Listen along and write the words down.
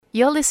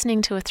You're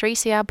listening to a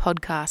 3CR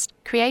podcast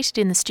created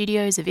in the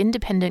studios of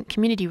independent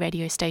community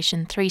radio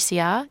station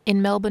 3CR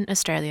in Melbourne,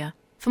 Australia.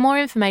 For more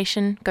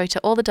information, go to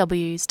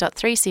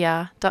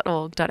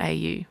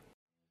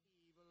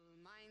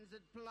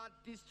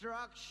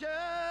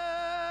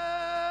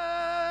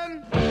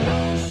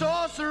allthews.3cr.org.au.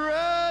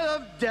 Sorcerer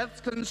of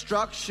death's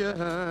construction,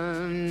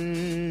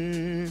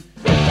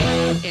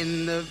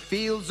 in the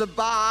fields of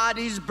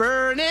bodies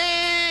burning,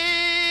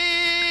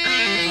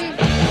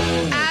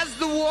 as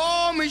the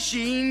war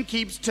machine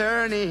keeps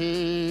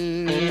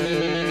turning,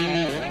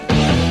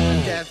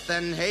 death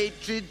and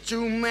hatred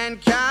to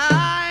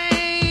mankind,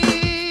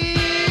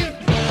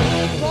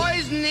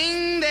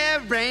 poisoning their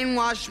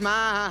brainwashed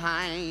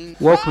mind.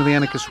 Welcome to the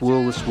Anarchist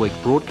World This Week,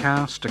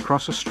 broadcast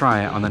across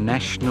Australia on the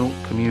National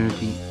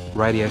Community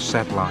Radio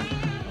Satellite.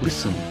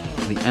 Listen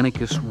to the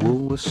Anarchist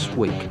World This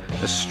Week,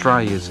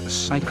 Australia's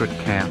sacred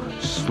cow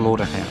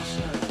slaughterhouse.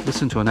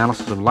 Listen to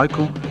analysis of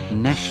local,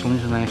 national,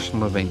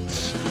 international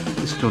events.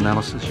 Listen to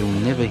analysis you'll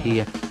never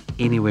hear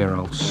anywhere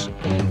else.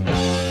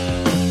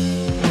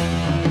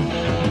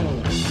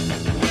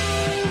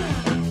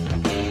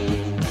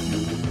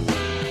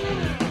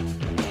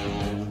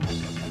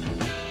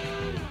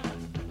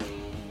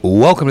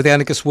 Welcome to the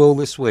Anarchist World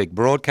This Week,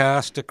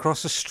 broadcast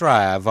across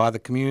Australia via the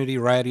Community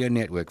Radio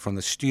Network from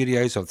the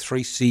studios of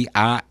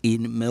 3CR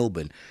in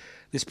Melbourne.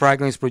 This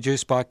program is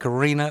produced by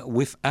Karina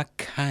with a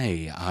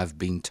K. I've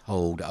been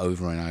told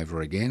over and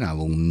over again, I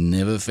will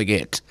never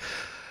forget.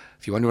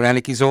 If you wonder what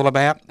anarchy is all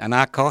about,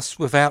 anarchos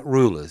without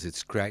rulers.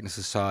 It's creating a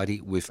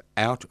society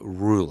without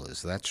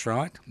rulers. That's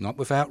right, not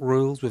without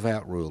rules,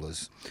 without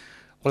rulers.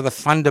 What are the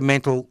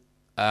fundamental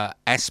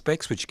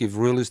aspects which give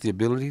rulers the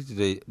ability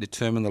to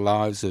determine the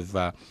lives of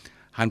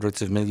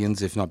hundreds of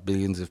millions, if not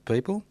billions of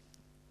people?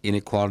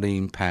 Inequality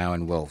in power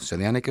and wealth. So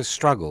the anarchist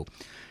struggle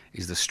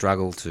is the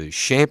struggle to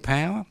share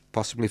power,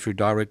 possibly through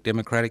direct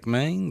democratic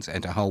means,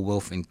 and to hold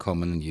wealth in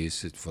common and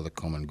use it for the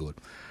common good.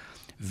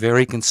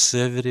 Very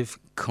conservative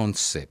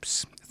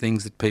concepts,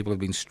 things that people have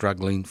been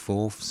struggling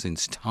for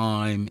since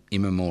time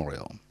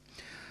immemorial.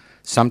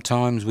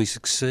 Sometimes we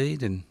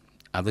succeed and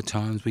other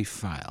times we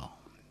fail.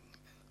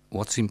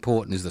 What's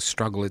important is the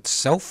struggle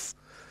itself,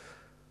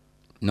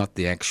 not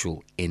the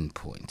actual end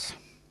point.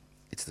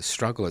 It's the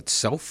struggle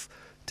itself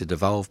to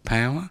devolve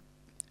power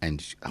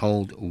and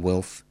hold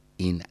wealth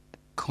in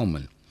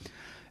common.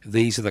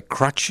 These are the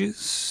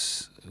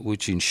crutches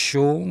which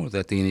ensure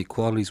that the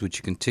inequalities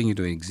which continue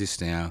to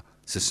exist in our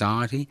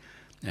society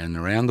and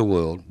around the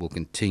world will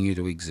continue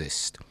to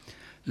exist.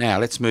 Now,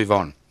 let's move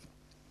on.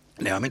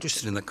 Now, I'm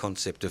interested in the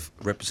concept of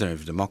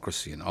representative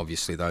democracy, and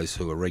obviously those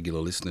who are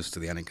regular listeners to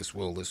the Anarchist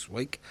World This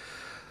Week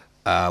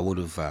would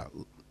have,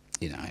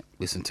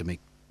 listened to me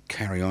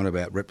carry on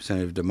about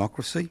representative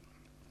democracy.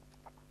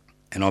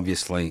 And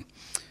obviously,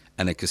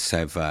 anarchists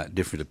have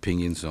different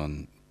opinions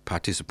on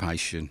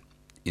participation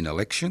in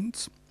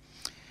elections.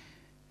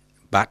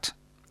 But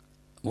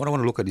what I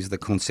want to look at is the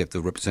concept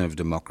of representative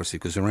democracy,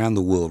 because around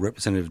the world,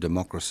 representative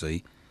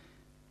democracy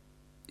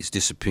is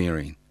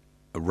disappearing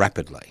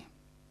rapidly.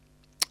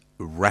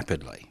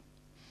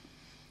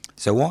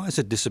 So why is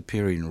it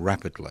disappearing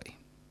rapidly?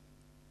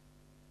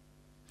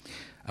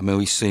 I mean,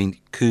 we've seen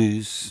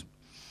coups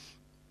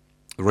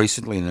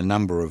recently in a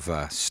number of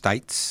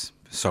states,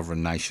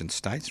 sovereign nation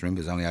states.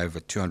 Remember, there's only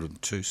over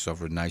 202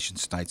 sovereign nation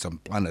states on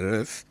planet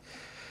Earth.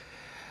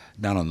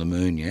 None on the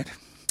moon yet,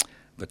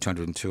 but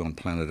 202 on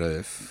planet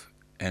Earth.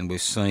 And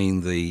we've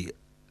seen the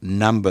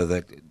number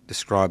that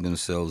describe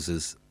themselves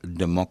as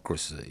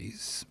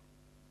democracies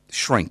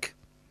shrink.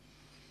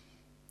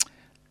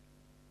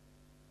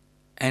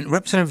 And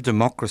representative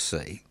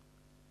democracy,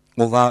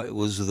 although it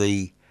was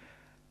the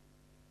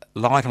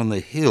light on the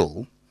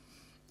hill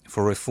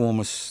for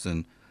reformists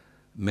and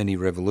many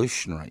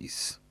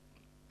revolutionaries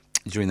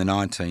during the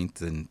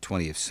 19th and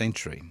 20th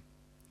century,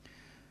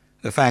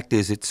 the fact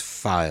is it's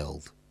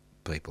failed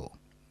people,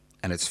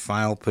 and it's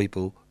failed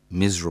people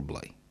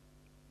miserably.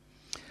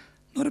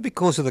 Not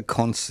because of the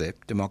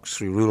concept,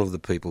 democracy, rule of the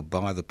people,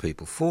 by the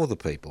people, for the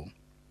people,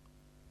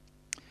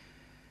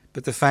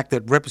 but the fact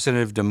that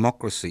representative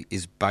democracy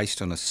is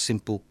based on a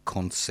simple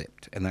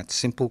concept, and that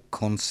simple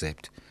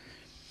concept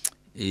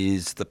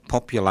is the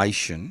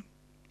population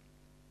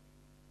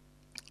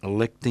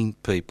electing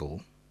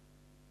people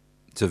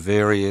to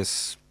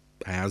various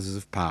houses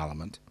of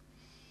parliament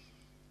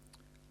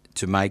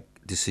to make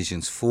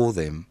decisions for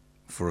them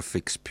for a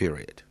fixed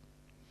period.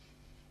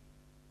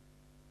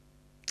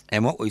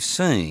 And what we've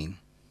seen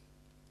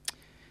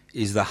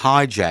is the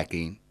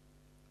hijacking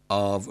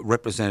of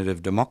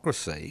representative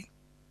democracy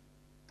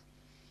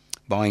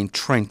by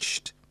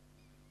entrenched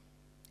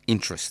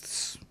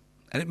interests.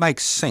 And it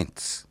makes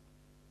sense.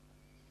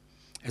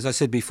 As I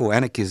said before,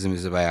 anarchism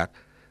is about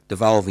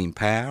devolving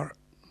power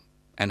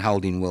and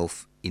holding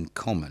wealth in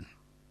common.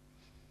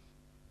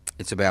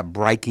 It's about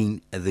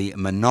breaking the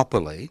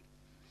monopoly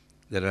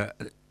that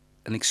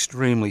an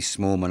extremely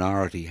small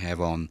minority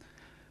have on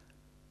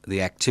the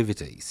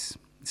activities.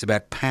 It's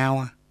about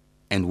power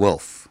and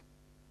wealth.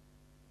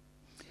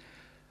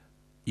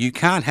 You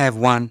can't have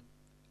one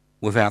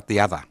without the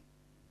other.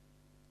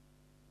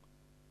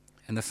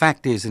 And the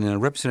fact is, in a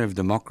representative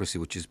democracy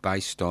which is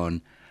based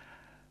on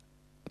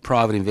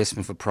private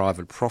investment for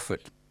private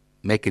profit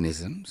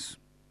mechanisms,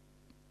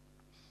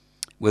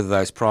 whether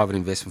those private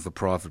investment for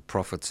private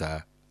profits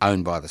are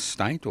owned by the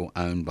state or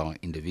owned by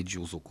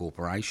individuals or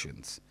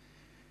corporations,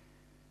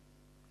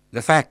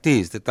 the fact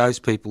is that those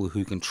people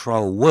who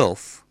control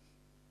wealth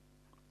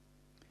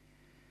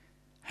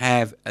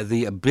have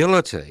the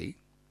ability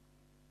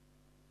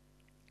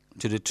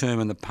to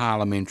determine the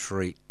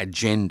parliamentary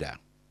agenda.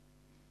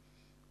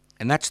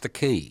 And that's the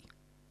key.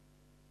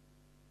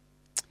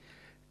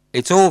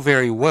 It's all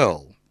very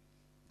well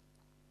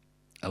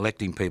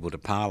electing people to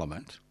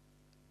Parliament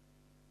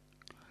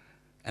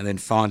and then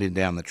finding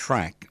down the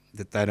track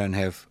that they don't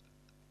have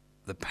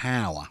the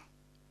power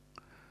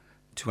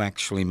to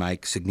actually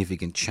make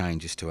significant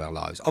changes to our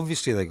lives.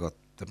 Obviously, they've got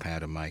the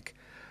power to make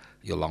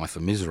your life a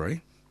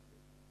misery,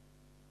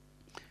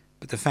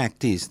 but the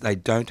fact is they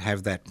don't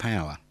have that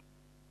power.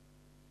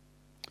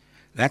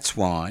 That's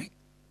why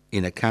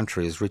in a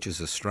country as rich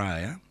as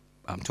Australia,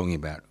 I'm talking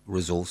about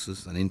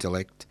resources and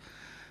intellect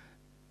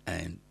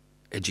and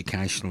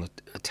educational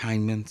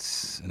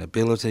attainments and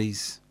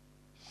abilities,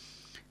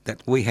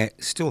 that we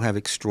still have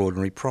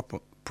extraordinary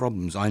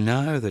problems. I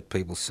know that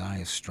people say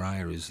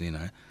Australia is,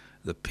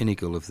 the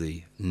pinnacle of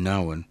the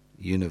known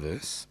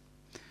universe,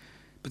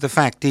 but the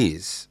fact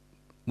is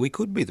we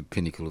could be the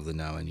pinnacle of the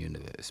known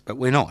universe, but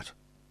we're not.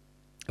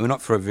 And we're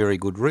not for a very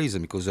good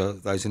reason, because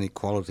of those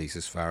inequalities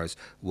as far as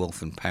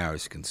wealth and power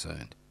is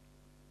concerned.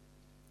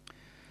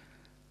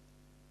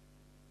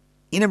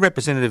 In a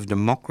representative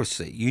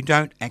democracy, you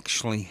don't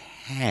actually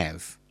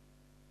have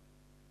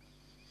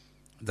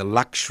the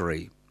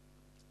luxury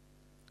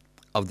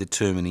of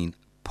determining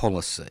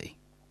policy.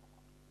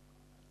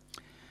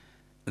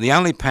 The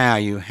only power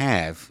you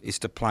have is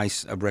to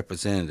place a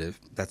representative,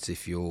 that's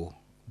if your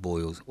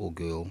boy or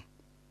girl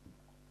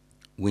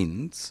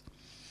wins,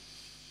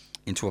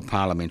 into a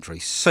parliamentary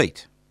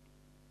seat.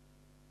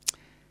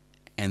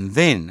 And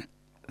then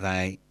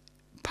they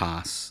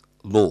pass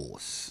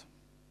laws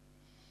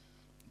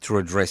to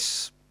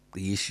address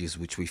the issues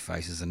which we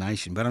face as a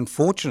nation. But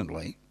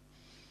unfortunately,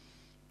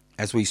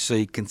 as we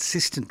see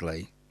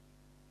consistently,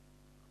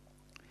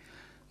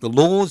 the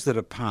laws that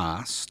are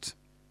passed,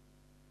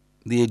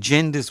 the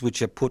agendas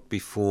which are put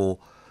before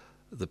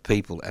the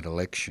people at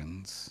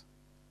elections,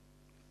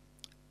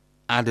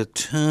 are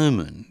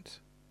determined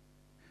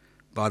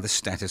by the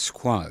status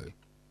quo.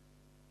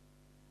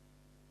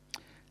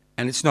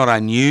 And it's not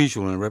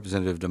unusual in a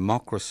representative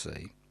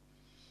democracy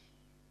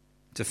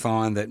to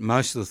find that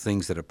most of the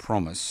things that are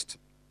promised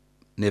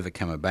never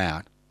come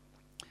about,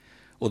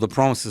 or the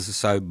promises are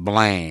so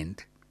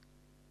bland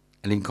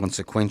and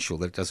inconsequential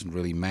that it doesn't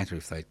really matter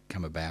if they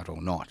come about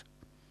or not.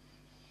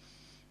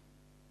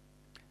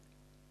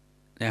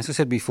 Now, as I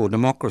said before,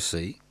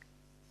 democracy,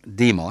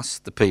 demos,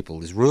 the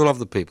people, is rule of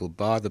the people,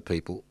 by the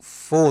people,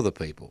 for the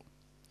people.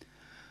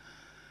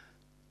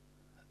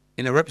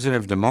 In a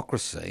representative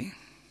democracy,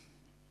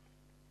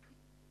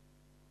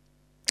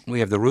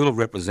 we have the rule of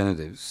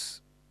representatives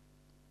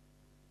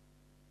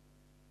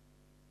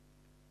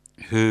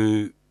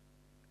who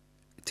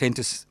tend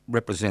to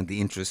represent the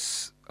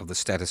interests of the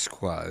status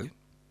quo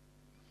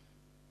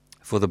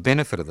for the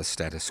benefit of the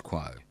status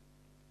quo.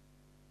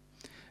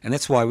 And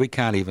that's why we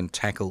can't even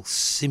tackle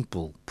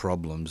simple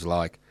problems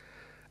like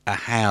a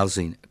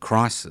housing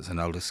crisis, and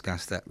I'll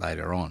discuss that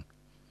later on.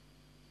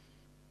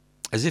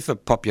 As if a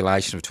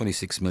population of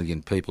 26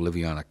 million people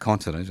living on a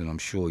continent, and I'm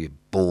sure you're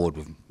bored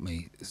with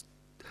me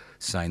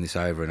saying this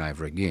over and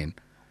over again,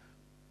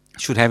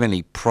 should have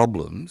any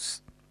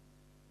problems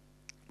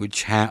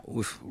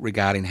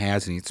regarding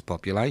housing its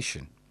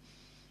population.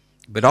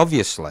 But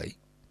obviously,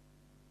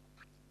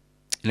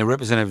 in a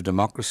representative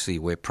democracy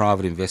where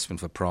private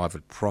investment for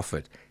private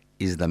profit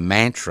is the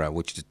mantra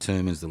which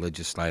determines the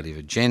legislative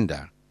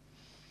agenda,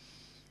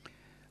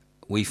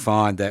 we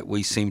find that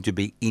we seem to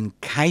be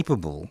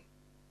incapable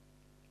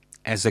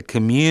as a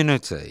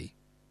community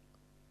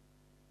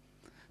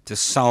to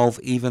solve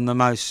even the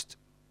most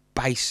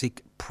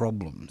basic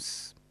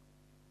problems.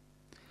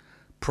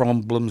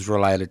 Problems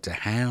related to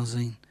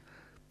housing,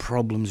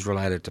 problems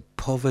related to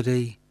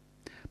poverty,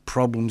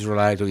 problems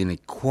related to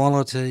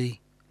inequality,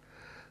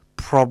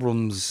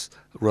 problems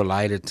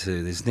related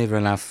to there's never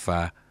enough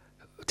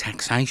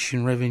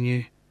taxation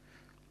revenue,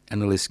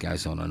 and the list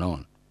goes on and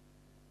on.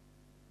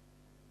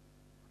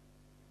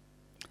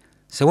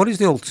 So what is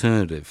the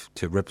alternative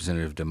to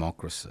representative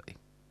democracy?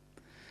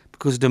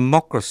 Because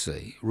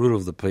democracy, rule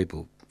of the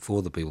people,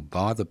 for the people,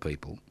 by the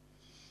people,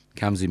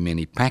 comes in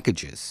many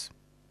packages.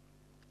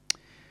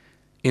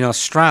 In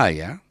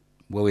Australia,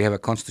 where we have a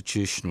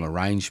constitutional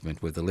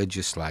arrangement where the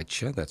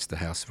legislature, that's the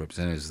House of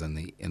Representatives,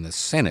 and the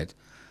Senate,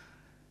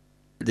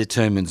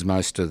 determines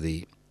most of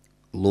the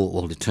law,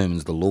 or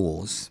determines the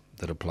laws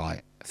that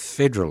apply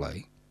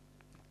federally,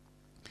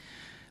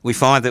 we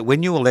find that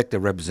when you elect a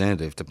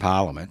representative to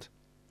Parliament,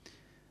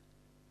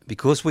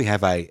 because we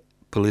have a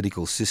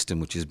political system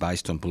which is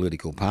based on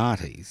political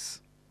parties,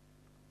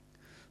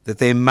 that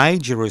their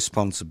major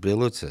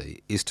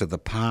responsibility is to the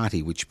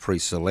party which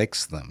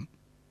pre-selects them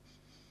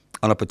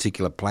on a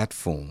particular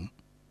platform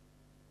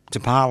to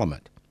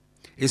Parliament.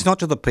 It's not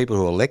to the people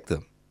who elect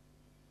them.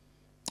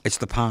 It's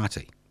the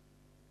party.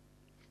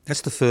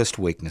 That's the first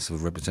weakness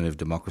of representative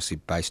democracy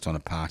based on a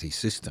party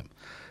system.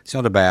 It's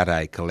not about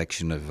a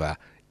collection of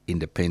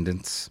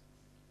independents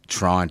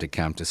trying to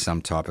come to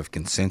some type of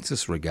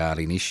consensus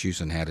regarding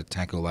issues and how to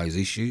tackle those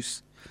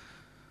issues.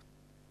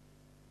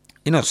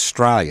 In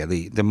Australia,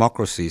 the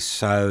democracy is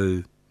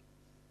so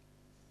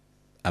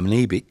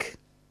amoebic,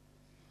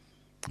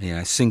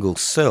 single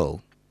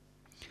cell,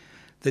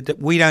 that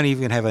we don't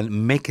even have a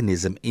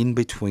mechanism in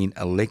between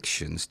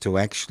elections to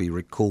actually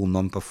recall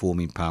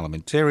non-performing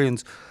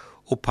parliamentarians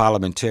or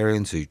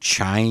parliamentarians who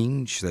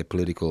change their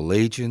political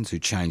allegiance, who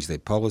change their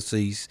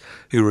policies,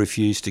 who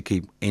refuse to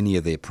keep any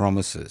of their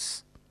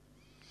promises.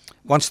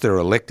 Once they're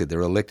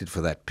elected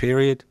for that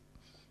period,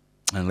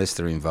 unless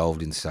they're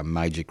involved in some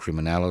major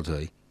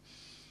criminality,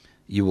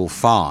 you will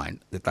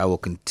find that they will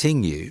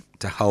continue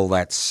to hold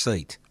that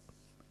seat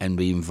and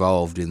be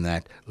involved in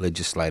that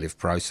legislative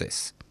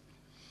process.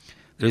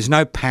 There is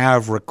no power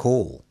of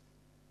recall.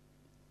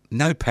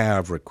 No power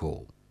of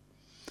recall.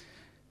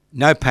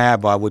 No power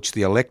by which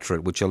the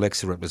electorate, which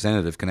elects a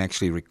representative, can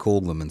actually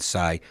recall them and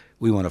say,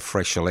 we want a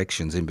fresh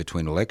elections in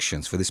between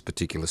elections for this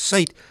particular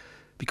seat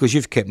because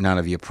you've kept none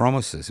of your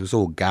promises. It was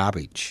all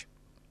garbage.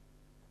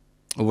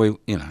 So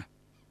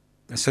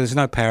there's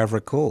no power of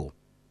recall.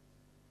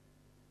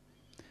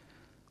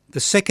 The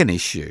second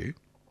issue,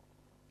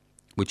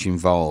 which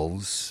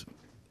involves,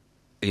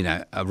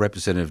 a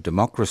representative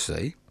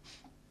democracy,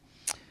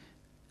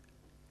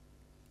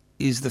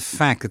 is the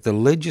fact that the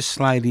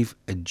legislative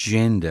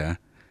agenda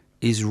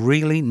is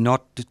really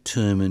not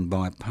determined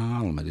by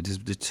Parliament. It is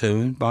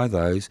determined by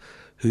those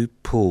who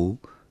pull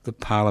the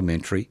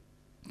parliamentary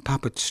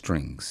puppet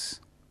strings.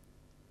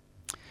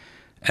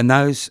 And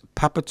those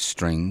puppet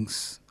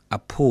strings are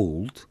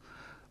pulled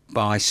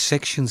by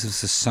sections of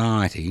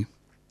society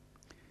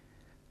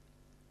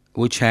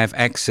which have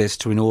access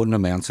to inordinate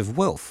amounts of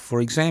wealth.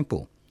 For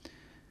example,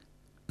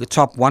 the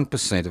top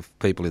 1% of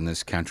people in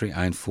this country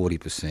own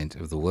 40%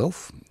 of the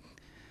wealth,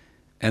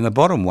 and the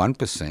bottom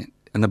 1%,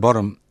 and the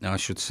bottom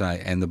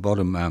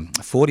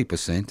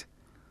 40%,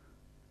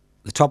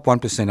 the top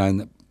 1%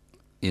 own,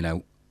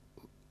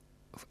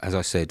 as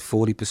I said,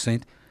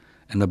 40%,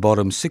 and the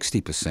bottom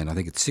 60%, I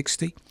think it's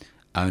 60,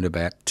 own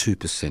about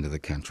 2% of the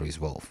country's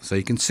wealth. So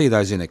you can see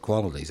those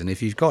inequalities. And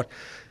if you've got,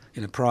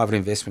 private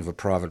investment for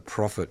private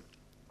profit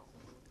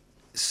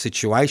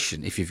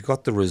situation, if you've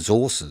got the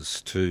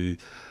resources to,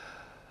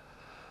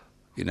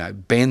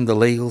 bend the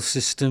legal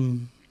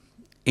system,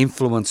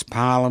 influence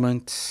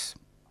Parliament,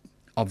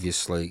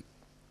 obviously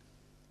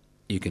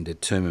you can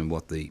determine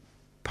what the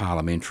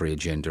parliamentary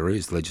agenda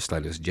is, the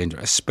legislative agenda,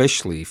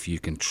 especially if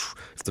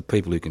the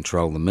people who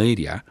control the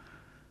media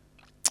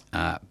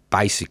are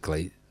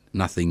basically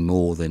nothing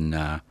more than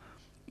a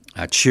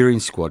cheering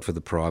squad for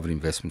the private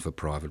investment for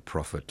private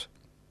profit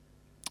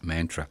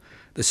mantra.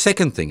 The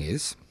second thing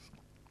is,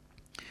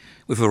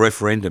 with a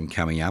referendum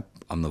coming up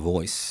on The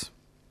Voice,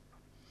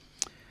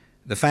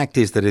 the fact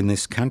is that in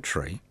this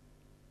country,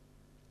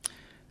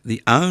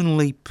 the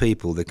only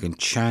people that can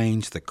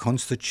change the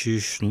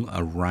constitutional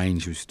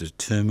arrangements to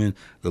determine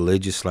the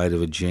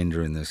legislative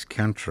agenda in this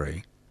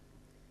country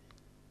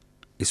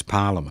is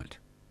Parliament.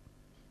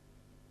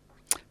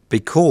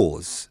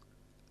 Because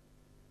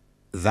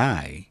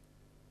they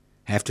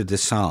have to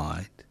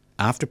decide,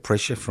 after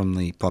pressure from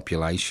the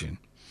population,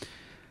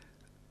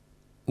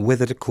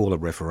 whether to call a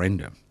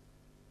referendum.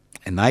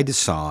 And they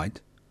decide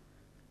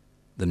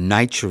the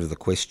nature of the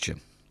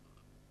question.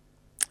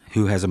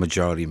 Who has a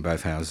majority in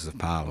both houses of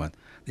Parliament,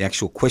 the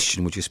actual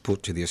question which is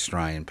put to the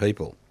Australian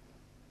people.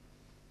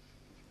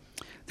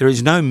 There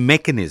is no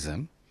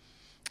mechanism,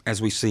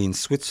 as we see in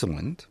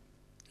Switzerland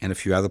and a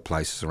few other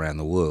places around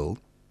the world,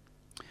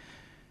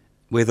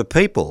 where the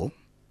people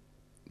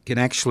can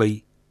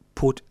actually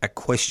put a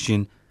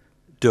question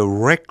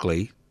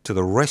directly to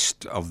the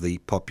rest of the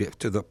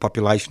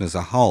population as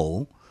a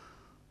whole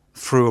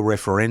through a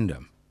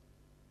referendum.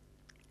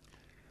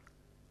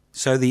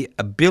 So the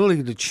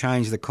ability to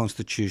change the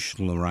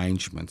constitutional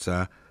arrangements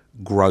are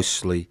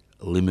grossly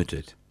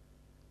limited.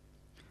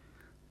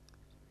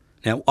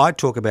 Now, I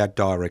talk about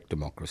direct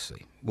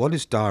democracy. What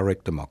is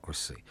direct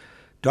democracy?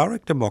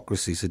 Direct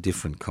democracy is a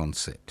different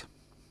concept.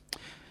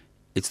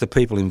 It's the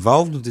people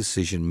involved in the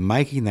decision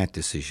making that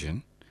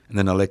decision and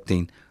then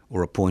electing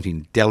or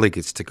appointing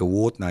delegates to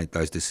coordinate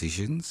those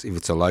decisions. If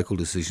it's a local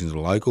decision at a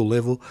local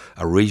level,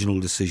 a regional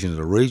decision at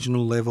a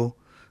regional level,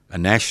 a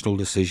national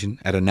decision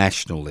at a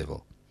national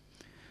level.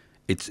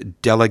 It's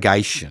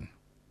delegation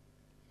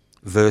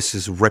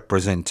versus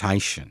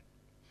representation.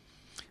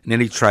 And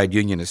any trade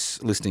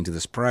unionist listening to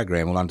this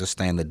program will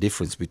understand the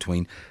difference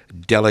between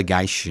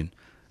delegation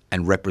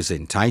and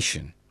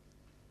representation.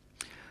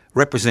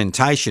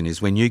 Representation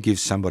is when you give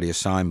somebody a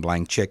signed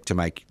blank cheque to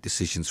make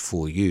decisions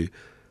for you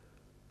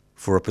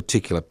for a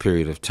particular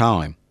period of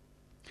time.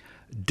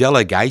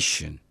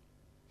 Delegation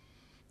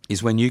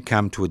is when you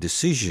come to a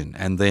decision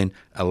and then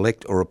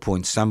elect or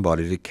appoint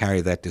somebody to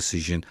carry that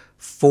decision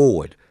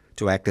forward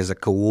to act as a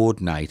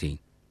coordinating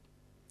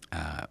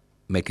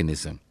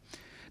mechanism.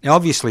 Now,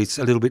 obviously, it's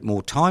a little bit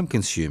more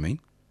time-consuming,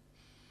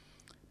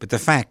 but the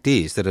fact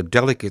is that a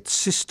delicate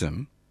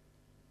system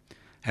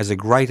has a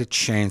greater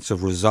chance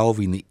of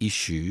resolving the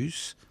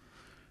issues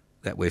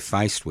that we're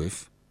faced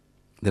with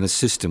than a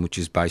system which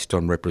is based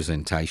on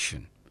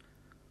representation.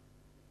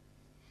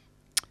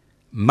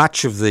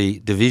 Much of the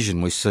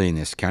division we see in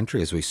this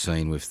country, as we've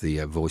seen with the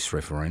voice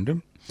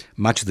referendum,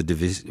 much of the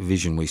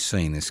division we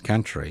see in this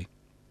country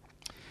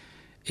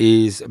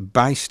is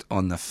based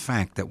on the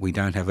fact that we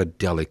don't have a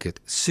delicate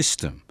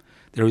system.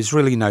 There is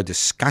really no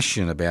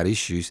discussion about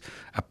issues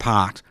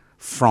apart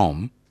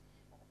from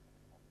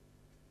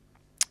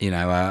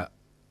the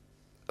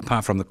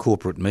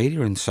corporate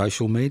media and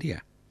social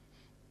media.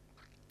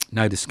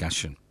 No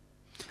discussion.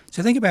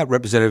 So think about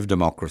representative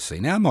democracy.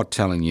 Now, I'm not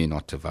telling you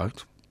not to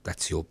vote.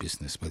 That's your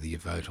business, whether you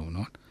vote or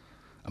not.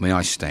 I mean,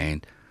 I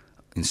stand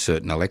in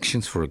certain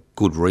elections for a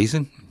good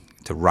reason,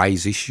 to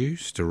raise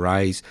issues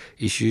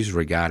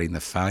regarding the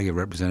failure of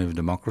representative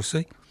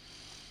democracy.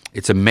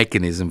 It's a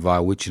mechanism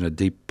via which, in a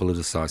deep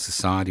politicised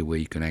society where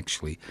you can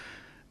actually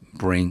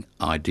bring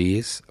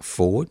ideas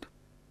forward,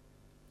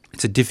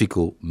 it's a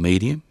difficult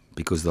medium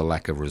because of the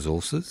lack of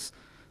resources,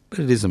 but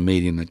it is a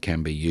medium that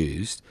can be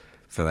used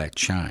for that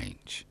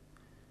change.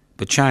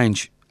 But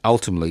change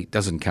ultimately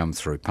doesn't come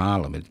through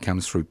Parliament. It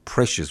comes through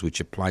pressures which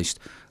are placed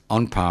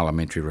on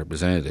parliamentary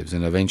representatives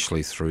and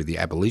eventually through the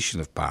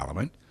abolition of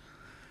Parliament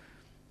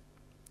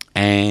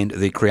and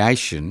the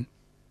creation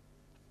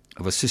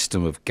of a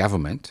system of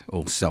government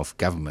or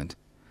self-government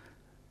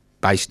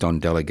based on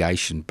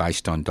delegation,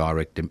 based on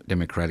direct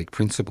democratic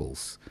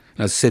principles.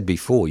 And as I said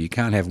before, you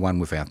can't have one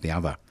without the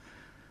other.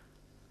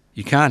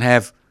 You can't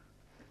have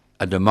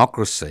a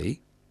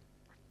democracy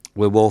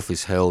where wealth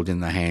is held in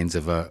the hands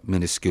of a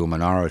minuscule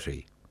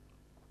minority.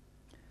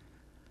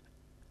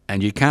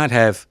 And you can't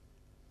have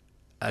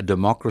a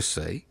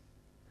democracy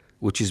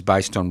which is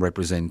based on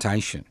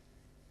representation.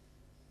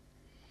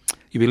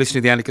 You're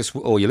listening to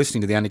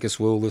the Anarchist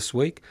World this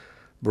week,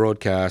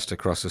 broadcast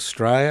across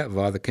Australia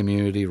via the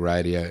Community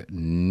Radio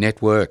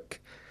Network.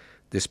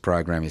 This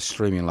program is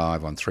streaming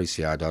live on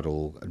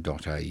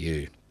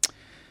 3cr.org.au.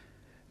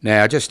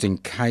 Now, just in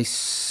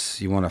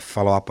case you want to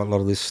follow up a lot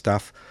of this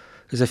stuff,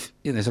 there's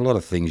a lot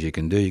of things you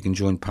can do. You can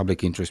join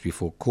public interest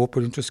before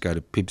corporate interest. Go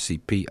to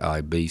pibci.net.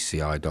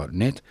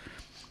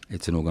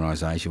 It's an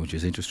organisation which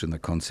is interested in the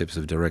concepts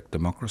of direct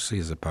democracy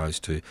as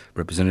opposed to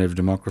representative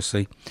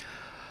democracy.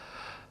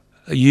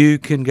 You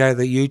can go to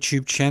the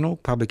YouTube channel,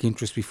 Public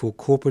Interest Before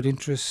Corporate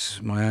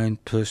Interests, my own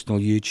personal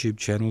YouTube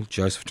channel,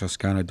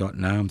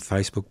 josephtoscano.com,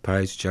 Facebook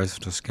page, Joseph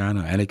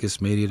Toscano,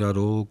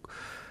 anarchistmedia.org,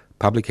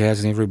 Public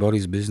Housing,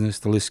 Everybody's Business,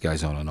 the list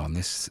goes on and on.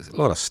 There's a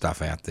lot of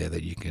stuff out there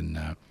that you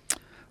can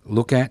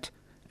look at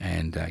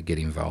and get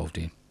involved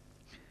in.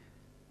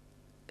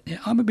 Yeah,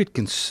 I'm a bit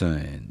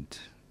concerned.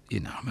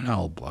 I'm an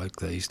old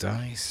bloke these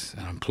days,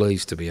 and I'm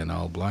pleased to be an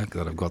old bloke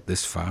that I've got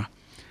this far.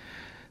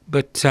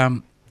 But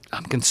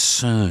I'm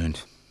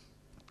concerned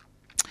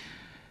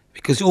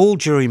because all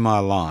during my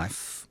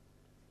life,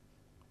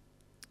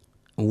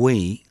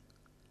 we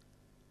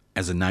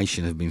as a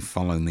nation have been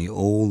following the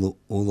all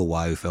the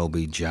way with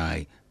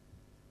LBJ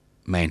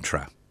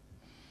mantra.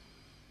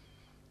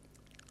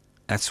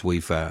 That's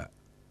we've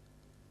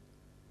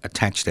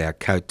attached our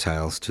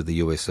coattails to the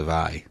US of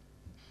A.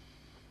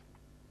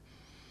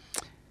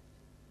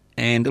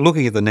 And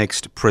looking at the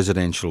next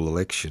presidential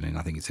election, and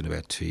I think it's in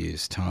about 2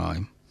 years'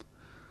 time,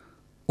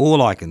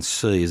 all I can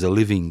see is a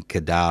living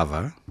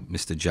cadaver,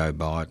 Mr. Joe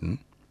Biden,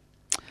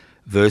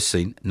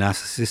 versus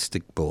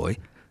narcissistic boy,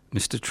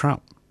 Mr.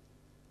 Trump.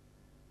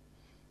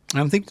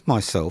 And I'm thinking to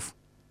myself,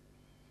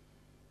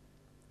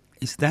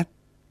 is that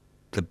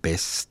the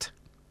best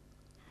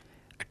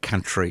a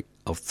country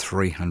of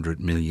 300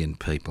 million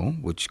people,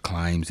 which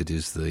claims it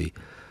is the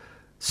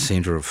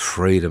centre of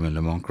freedom and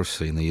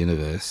democracy in the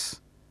universe,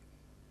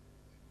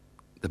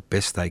 the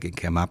best they can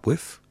come up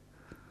with?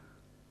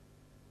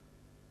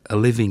 A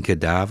living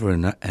cadaver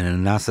and a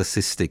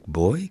narcissistic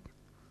boy?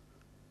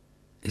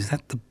 Is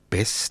that the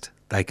best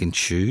they can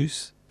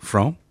choose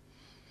from?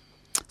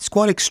 It's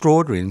quite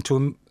extraordinary, and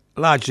to a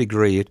large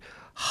degree it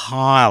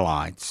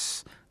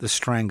highlights the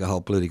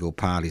stranglehold political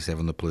parties have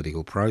on the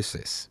political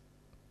process.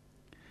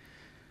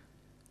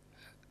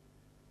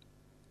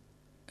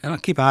 And I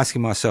keep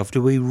asking myself,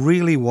 do we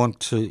really want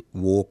to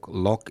walk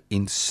lock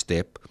in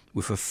step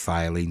with a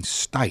failing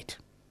state?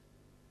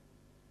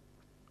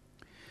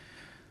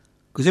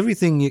 Because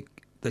everything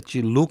that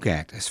you look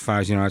at as far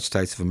as the United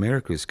States of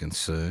America is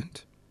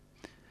concerned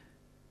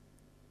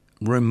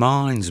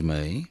reminds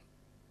me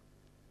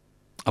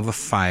of a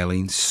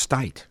failing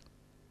state.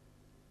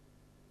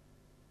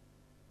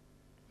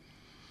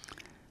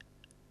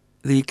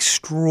 The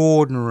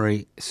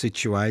extraordinary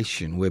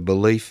situation where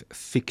belief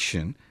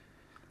fiction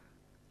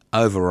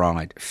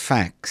override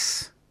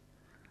facts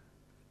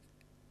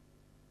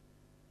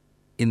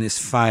in this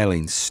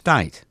failing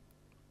state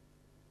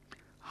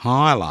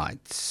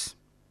highlights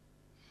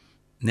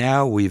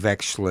now we've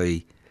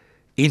actually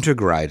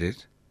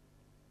integrated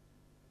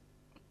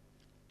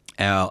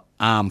our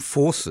armed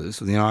forces,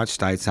 the United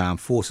States Armed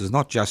Forces,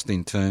 not just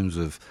in terms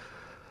of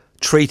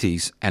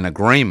treaties and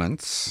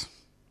agreements,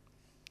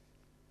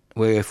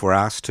 where if we're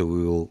asked to,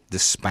 we will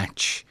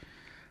dispatch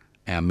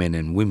our men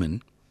and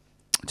women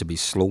to be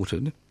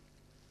slaughtered.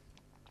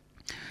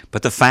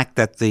 But the fact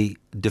that the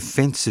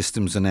defence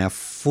systems are now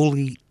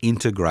fully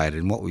integrated,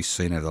 and what we've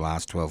seen over the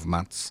last 12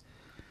 months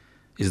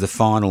is the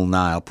final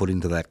nail put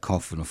into that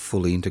coffin of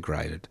fully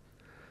integrated.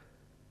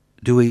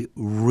 Do we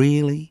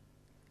really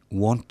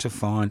want to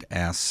find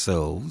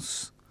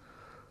ourselves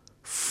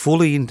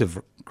fully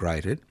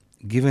integrated,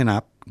 give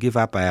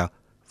up our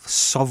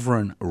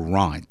sovereign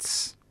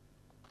rights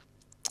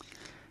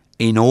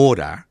in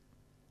order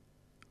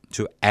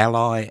to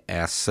ally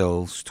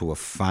ourselves to a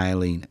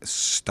failing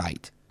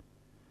state,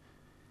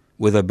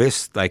 where the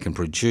best they can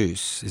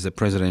produce is a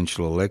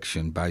presidential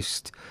election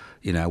based,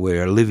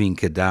 we're a living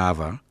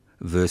cadaver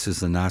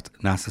versus a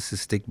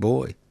narcissistic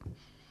boy?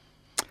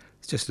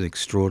 It's just an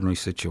extraordinary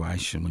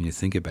situation when you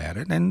think about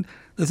it. And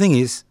the thing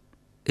is,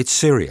 it's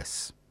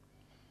serious.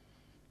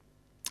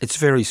 It's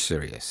very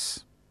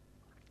serious.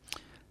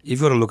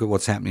 You've got to look at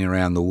what's happening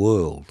around the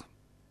world.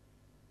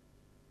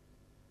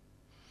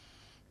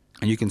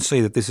 And you can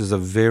see that this is a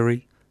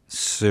very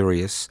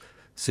serious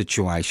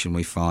situation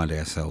we find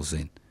ourselves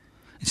in.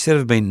 Instead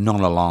of being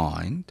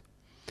non-aligned,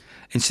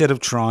 instead of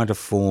trying to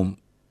form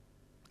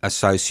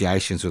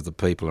associations with the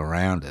people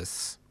around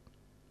us,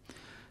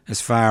 as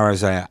far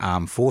as our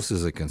armed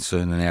forces are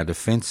concerned and our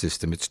defence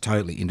system, it's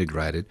totally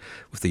integrated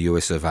with the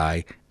US of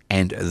A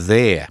and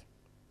their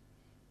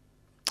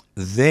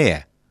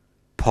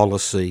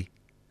policy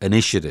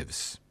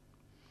initiatives.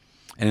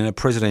 And in a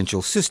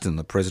presidential system,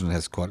 the president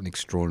has quite an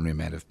extraordinary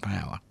amount of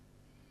power.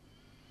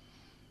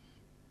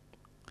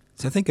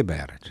 So think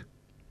about it.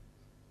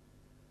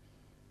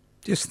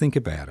 Just think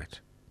about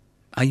it.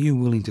 Are you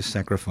willing to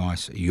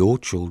sacrifice your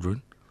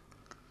children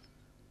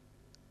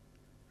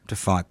to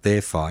fight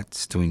their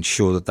fights to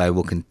ensure that they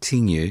will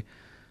continue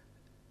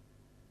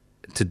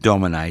to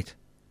dominate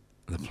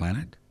the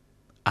planet?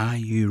 Are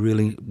you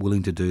really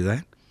willing to do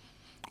that?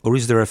 Or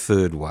is there a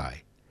third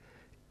way?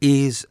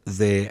 Is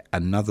there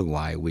another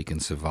way we can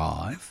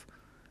survive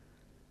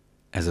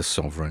as a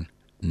sovereign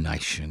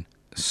nation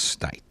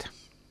state?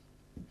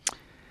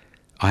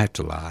 I had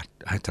to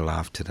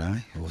laugh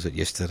today. Or was it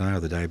yesterday or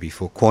the day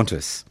before?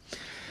 QANTAS.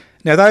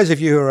 Now, those of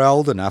you who are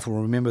old enough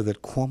will remember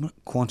that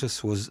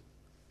QANTAS was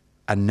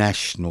a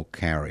national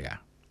carrier.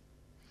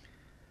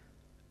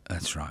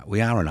 That's right.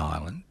 We are an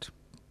island.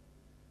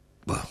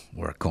 Well,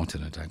 we're a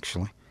continent,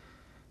 actually.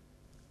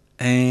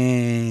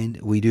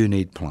 And we do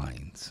need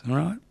planes, all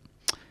right?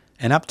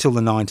 And up till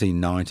the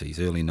 1990s,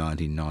 early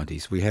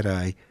 1990s, we had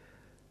a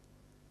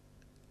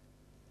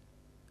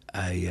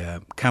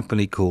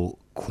company called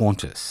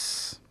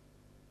QANTAS,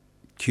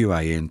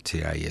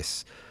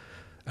 QANTAS,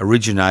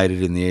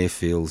 originated in the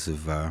airfields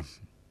of, where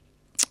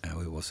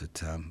was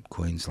it,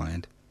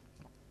 Queensland,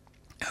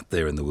 out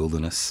there in the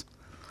wilderness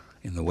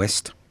in the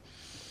west,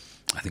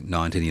 I think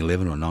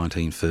 1911 or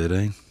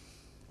 1913.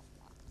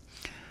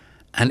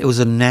 And it was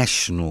a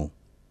national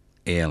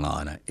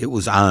airliner. It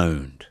was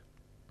owned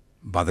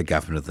by the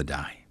government of the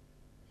day.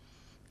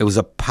 It was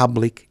a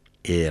public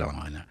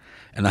airliner.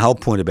 And the whole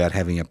point about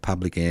having a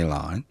public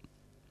airline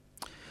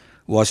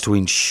was to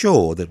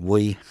ensure that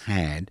we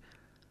had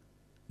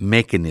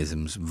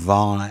mechanisms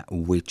via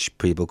which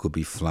people could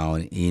be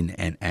flown in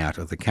and out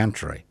of the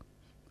country,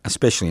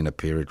 especially in a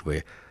period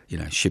where,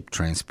 ship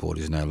transport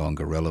is no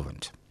longer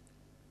relevant.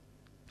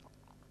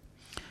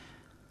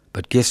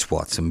 But guess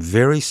what? Some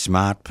very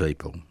smart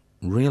people,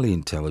 really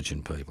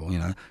intelligent people,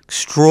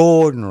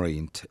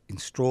 extraordinary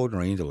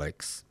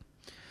intellects,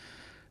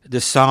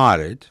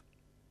 decided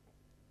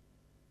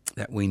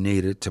that we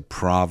needed to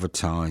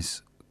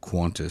privatise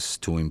QANTAS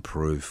to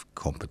improve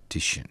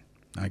competition,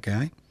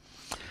 okay?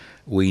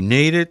 We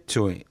needed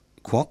to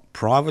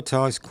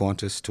privatise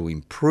QANTAS to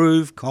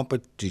improve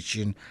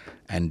competition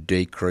and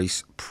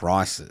decrease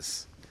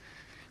prices.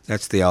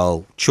 That's the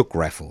old chook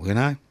raffle,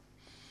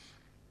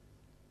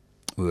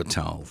 We were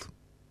told,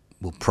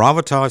 we'll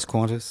privatise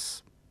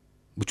QANTAS,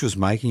 which was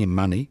making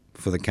money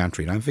for the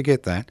country. Don't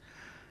forget that.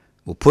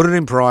 We'll put it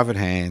in private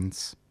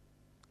hands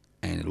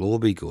and it'll all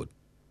be good.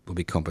 Will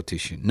be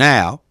competition.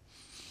 Now,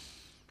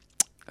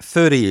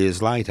 30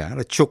 years later,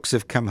 the Chooks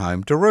have come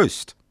home to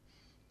roost.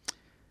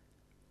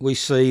 We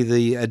see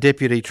the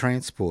Deputy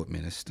Transport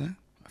Minister,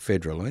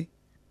 federally,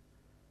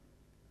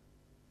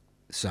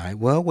 say,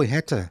 well, we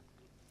had to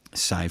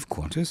save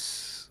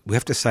QANTAS. We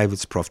have to save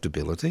its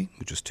profitability,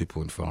 which was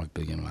 $2.5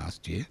 billion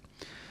last year,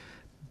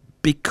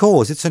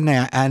 because it's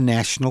our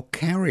national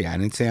carrier,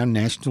 and it's our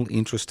national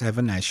interest to have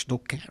a national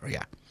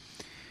carrier.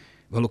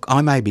 Well, look,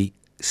 I may be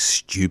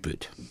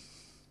stupid,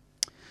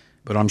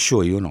 but I'm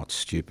sure you're not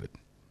stupid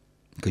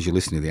because you're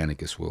listening to the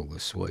Anarchist World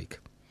this week.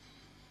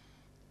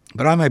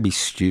 But I may be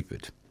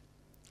stupid.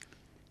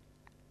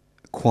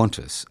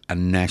 QANTAS, a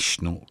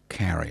national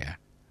carrier.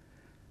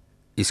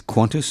 Is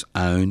QANTAS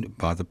owned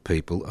by the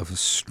people of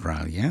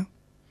Australia?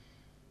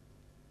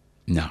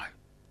 No.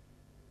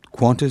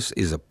 Qantas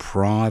is a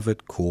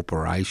private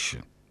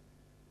corporation.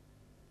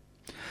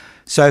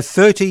 So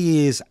 30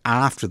 years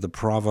after the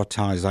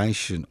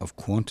privatisation of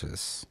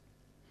Qantas,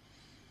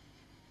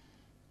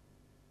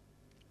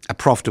 a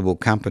profitable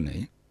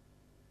company,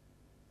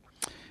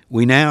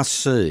 we now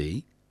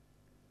see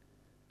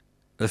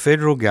the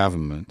federal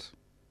government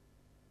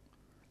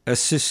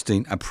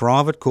assisting a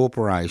private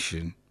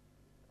corporation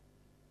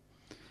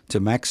to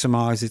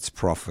maximise its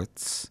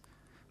profits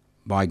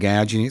by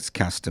gouging its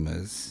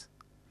customers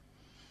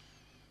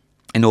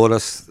in order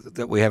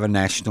that we have a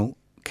national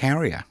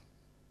carrier.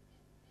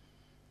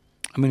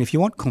 I mean, if you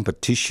want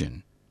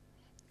competition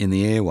in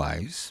the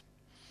airwaves,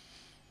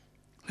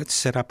 let's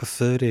set up a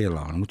third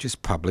airline which is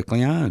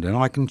publicly owned. And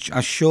I can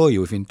assure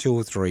you, if in 2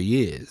 or 3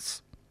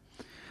 years,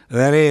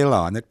 that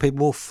airline, that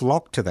people will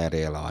flock to that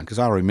airline. Because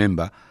I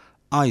remember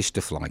I used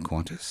to fly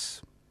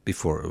Qantas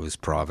before it was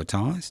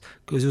privatised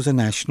because it was a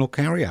national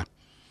carrier.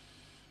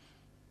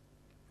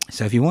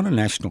 So if you want a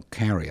national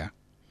carrier,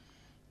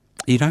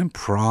 you don't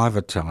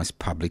privatise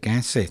public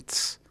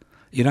assets.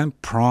 You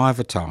don't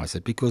privatise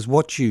it, because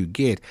what you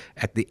get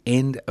at the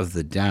end of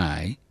the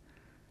day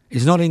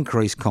is not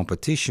increased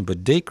competition,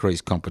 but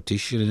decreased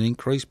competition and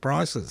increased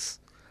prices.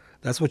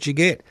 That's what you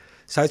get.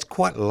 So it's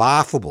quite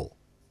laughable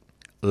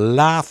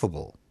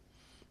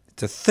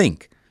to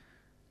think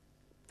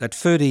that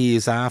 30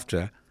 years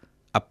after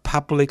a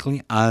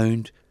publicly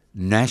owned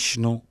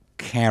national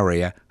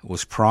carrier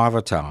was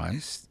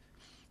privatised,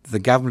 the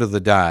government of the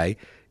day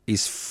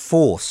is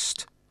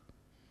forced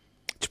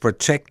to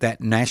protect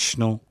that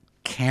national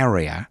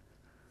carrier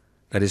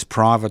that is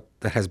private,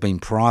 that has been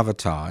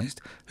privatised,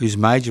 whose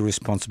major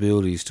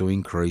responsibility is to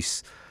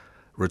increase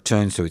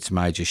returns to its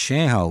major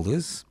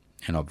shareholders,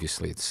 and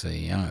obviously its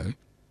CEO,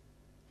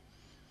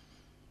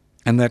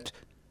 and that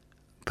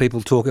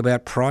people talk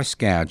about price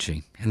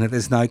gouging and that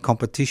there's no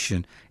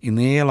competition in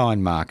the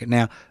airline market.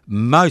 Now,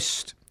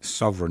 most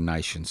sovereign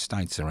nation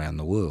states around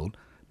the world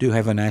do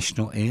have a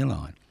national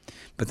airline,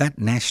 but that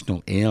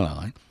national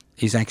airline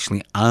is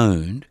actually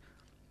owned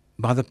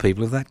by the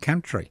people of that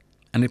country,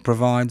 and it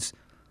provides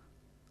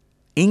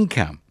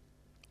income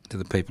to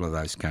the people of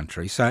those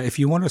countries. So if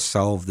you want to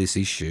solve this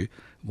issue,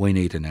 we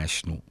need a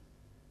national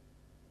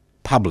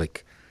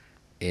public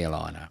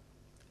airliner,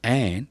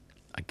 and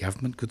a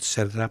government could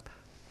set it up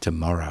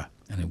tomorrow,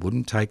 and it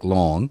wouldn't take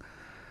long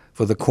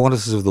for the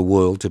Qantases of the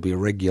world to be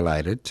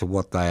regulated to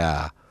what they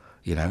are,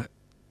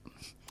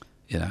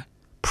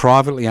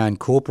 privately owned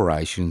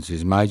corporations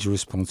whose major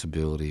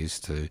responsibility is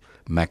to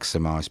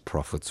maximise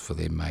profits for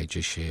their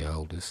major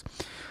shareholders.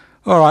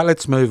 All right,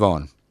 let's move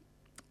on.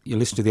 You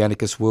listen to The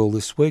Anarchist World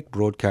This Week,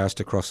 broadcast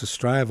across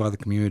Australia via the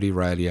Community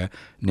Radio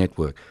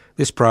Network.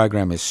 This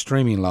program is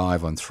streaming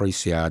live on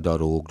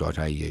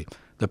 3cr.org.au.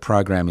 The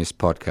program is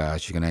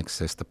podcast. You can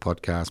access the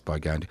podcast by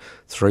going to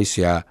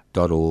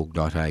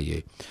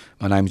 3cr.org.au.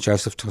 My name is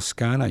Joseph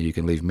Toscano. You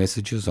can leave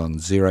messages on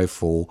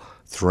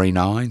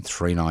 0439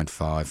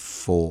 395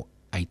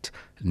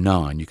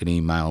 489. You can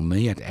email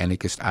me at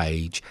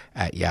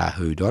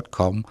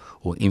anarchistage@yahoo.com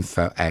or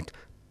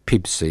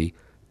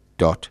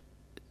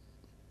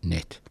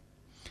info@pibc.net.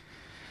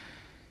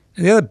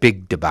 And the other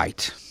big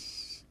debate,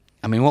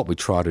 I mean, what we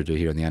try to do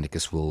here in the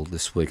Anarchist World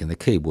This Week, and the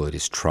key word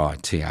is try,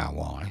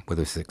 T-R-Y.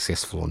 Whether it's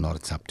successful or not,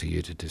 it's up to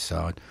you to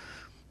decide.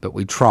 But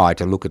we try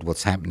to look at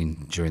what's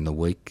happening during the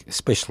week,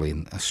 especially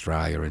in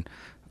Australia, and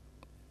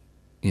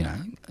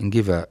and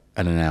give an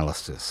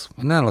analysis.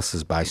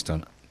 Analysis based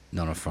on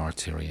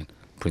non-authoritarian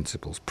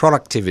principles.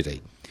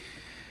 Productivity.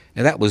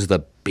 Now, that was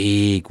the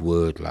big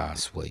word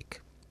last week.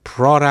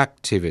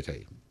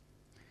 Productivity.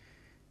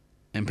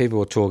 And people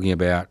were talking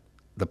about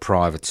the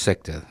private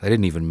sector. They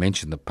didn't even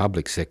mention the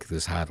public sector.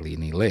 There's hardly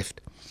any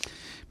left.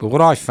 But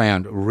what I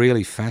found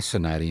really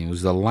fascinating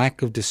was the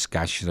lack of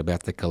discussion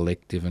about the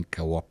collective and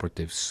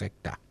cooperative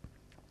sector.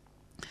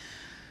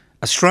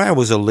 Australia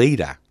was a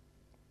leader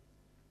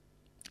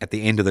at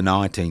the end of the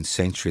 19th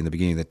century and the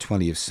beginning of the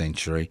 20th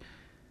century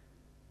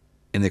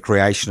in the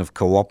creation of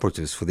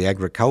cooperatives for the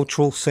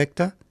agricultural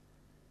sector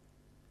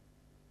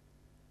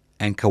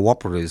and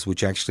cooperatives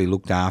which actually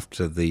looked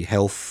after the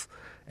health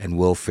and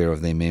welfare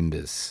of their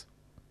members.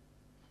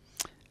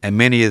 And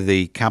many of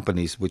the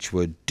companies which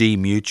were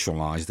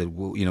demutualised, that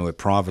were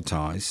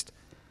privatised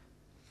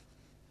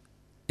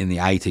in the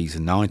 80s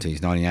and 90s,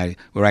 1980s,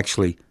 were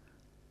actually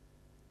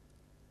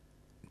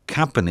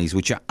companies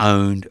which are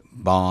owned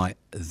by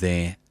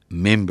their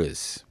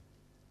members.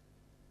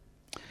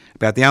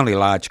 About the only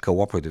large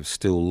cooperative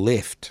still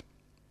left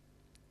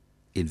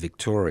in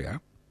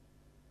Victoria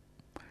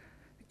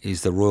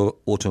is the Royal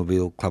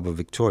Automobile Club of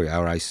Victoria,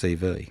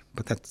 RACV,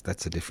 but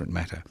that's a different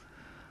matter.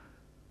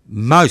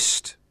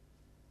 Most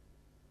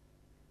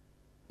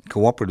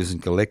cooperatives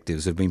and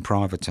collectives have been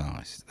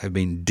privatised. They've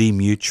been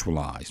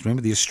demutualised.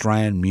 Remember the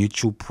Australian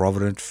Mutual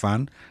Provident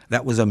Fund?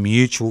 That was a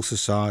mutual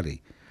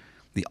society.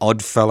 The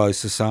Oddfellows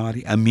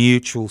Society, a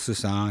mutual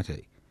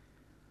society.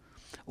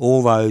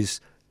 All those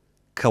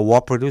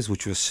cooperatives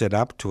which were set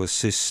up to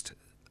assist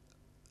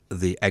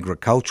the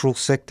agricultural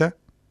sector,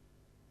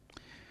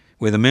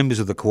 where the members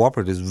of the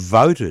cooperatives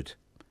voted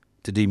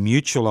to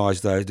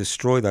demutualise those,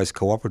 destroy those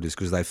cooperatives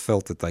because they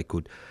felt that they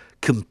could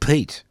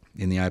compete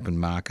in the open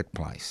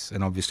marketplace.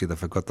 And obviously they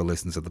forgot the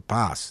lessons of the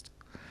past.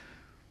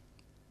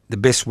 The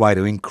best way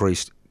to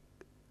increase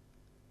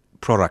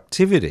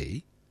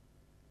productivity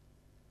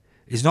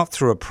is not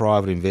through a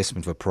private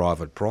investment for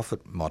private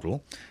profit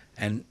model,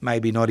 and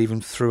maybe not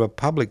even through a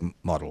public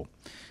model,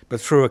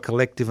 but through a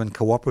collective and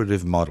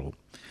cooperative model,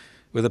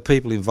 where the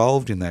people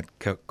involved in that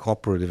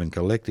cooperative and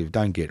collective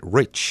don't get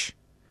rich,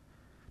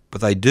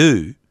 but they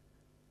do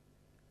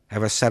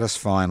have a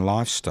satisfying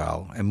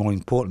lifestyle and, more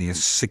importantly, a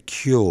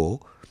secure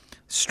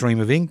stream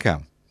of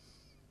income.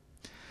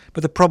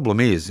 But the problem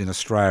is, in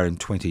Australia in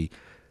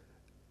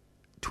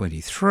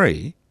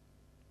 2023,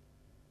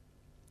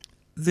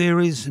 there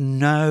is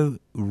no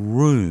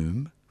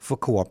room for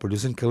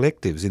cooperatives and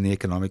collectives in the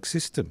economic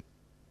system.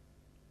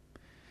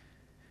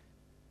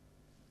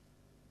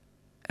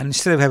 And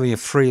instead of having a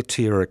free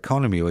tier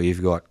economy where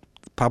you've got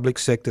the public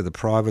sector, the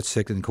private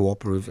sector, and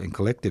cooperative and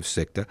collective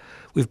sector,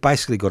 we've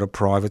basically got a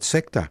private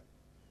sector.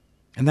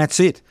 And that's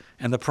it.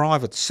 And the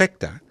private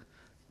sector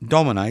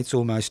dominates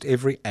almost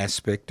every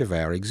aspect of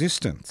our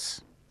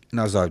existence. And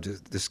as I've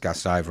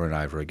discussed over and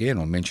over again,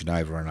 or mentioned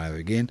over and over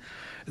again,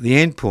 the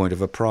end point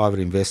of a private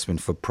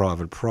investment for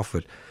private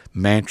profit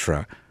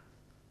mantra,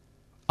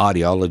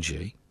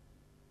 ideology,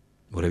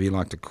 whatever you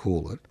like to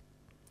call it,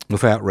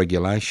 without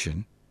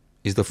regulation,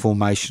 is the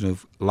formation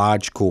of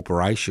large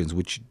corporations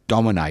which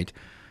dominate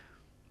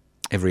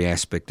every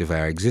aspect of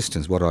our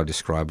existence, what I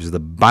describe as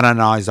the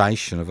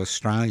bananisation of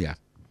Australia.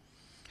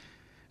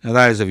 Now,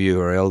 those of you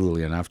who are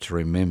elderly enough to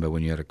remember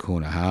when you had a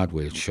corner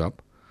hardware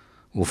shop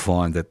will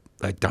find that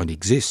they don't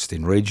exist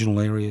in regional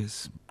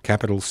areas,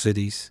 capital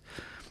cities.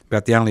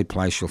 About the only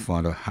place you'll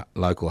find a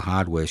local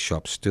hardware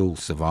shop still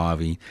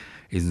surviving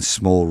is in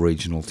small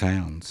regional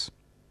towns,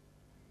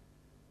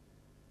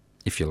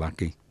 if you're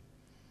lucky.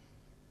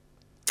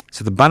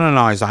 So the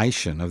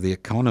bananisation of the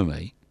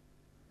economy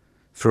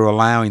through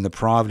allowing the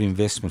private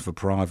investment for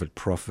private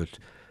profit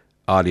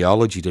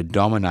ideology to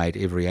dominate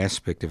every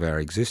aspect of our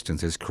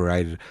existence has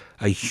created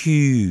a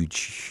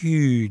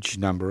huge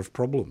number of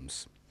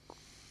problems.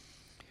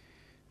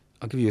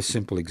 I'll give you a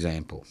simple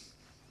example.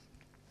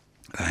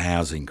 The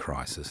housing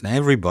crisis. Now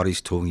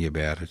everybody's talking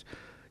about it,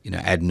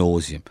 ad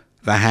nauseum.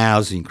 The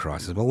housing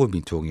crisis. Well, we've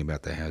been talking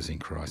about the housing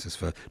crisis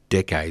for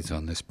decades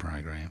on this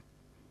program.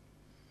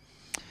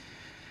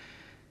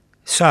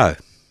 So,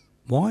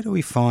 why do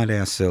we find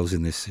ourselves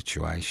in this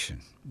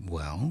situation?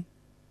 Well,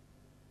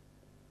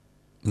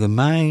 the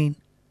main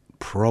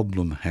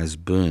problem has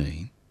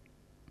been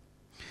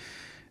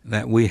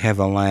that we have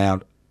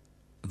allowed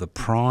the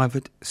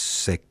private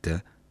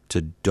sector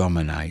to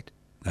dominate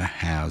the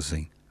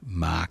housing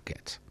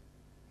market.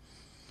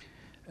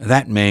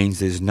 That means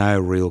there's no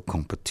real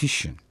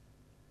competition.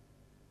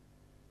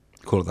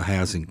 Call it the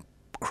housing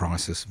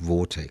crisis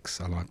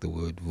vortex. I like the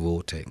word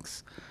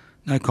vortex.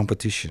 No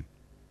competition.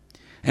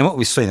 And what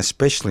we've seen,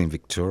 especially in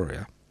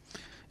Victoria,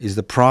 is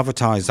the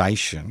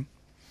privatisation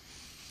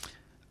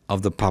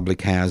of the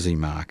public housing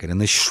market and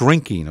the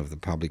shrinking of the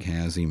public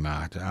housing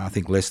market. I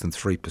think less than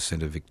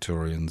 3% of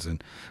Victorians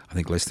and I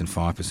think less than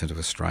 5% of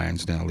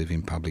Australians now live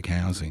in public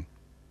housing.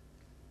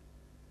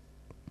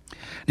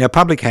 Now,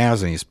 public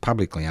housing is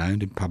publicly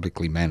owned and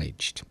publicly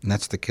managed, and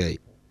that's the key.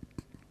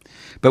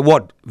 But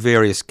what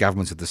various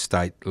governments at the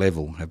state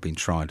level have been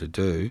trying to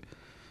do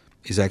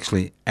is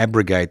actually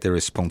abrogate their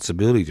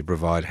responsibility to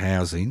provide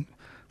housing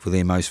for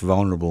their most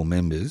vulnerable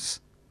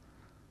members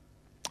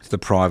to the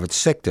private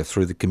sector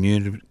through the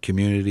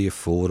community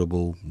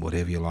affordable,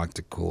 whatever you like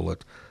to call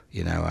it,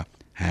 a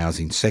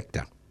housing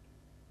sector.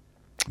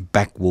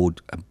 A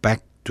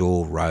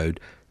backdoor road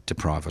to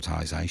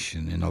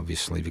privatisation, and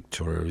obviously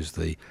Victoria is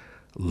the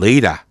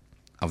leader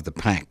of the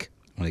pack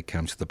when it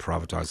comes to the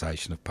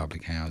privatisation of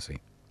public housing.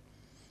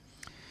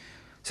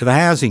 So the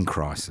housing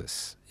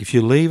crisis, if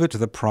you leave it to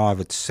the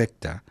private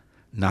sector,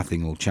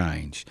 nothing will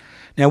change.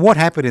 Now, what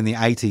happened in the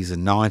 80s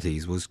and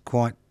 90s was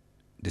quite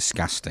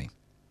disgusting.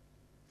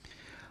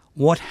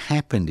 What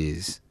happened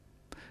is,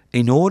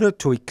 in order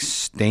to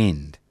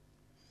extend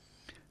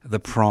the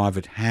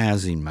private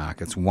housing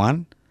markets,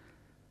 one,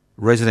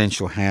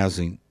 residential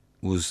housing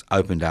was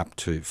opened up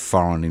to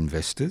foreign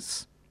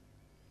investors.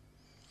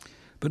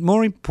 But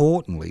more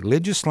importantly,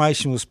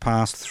 legislation was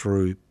passed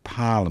through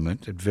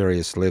Parliament at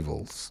various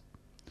levels,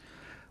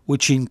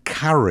 which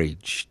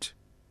encouraged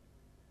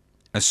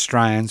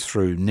Australians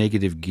through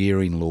negative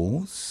gearing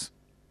laws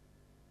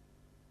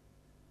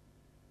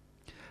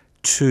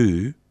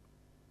to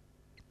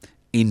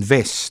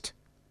invest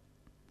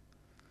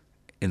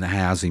in the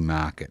housing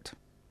market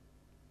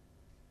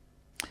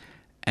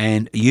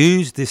and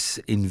use this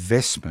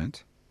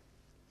investment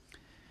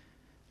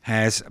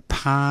as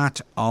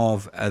part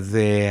of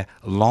their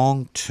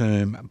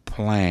long-term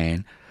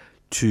plan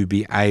to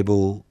be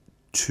able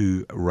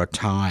to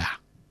retire.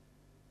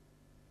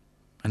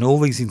 And all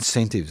these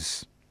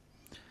incentives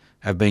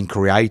have been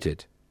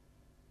created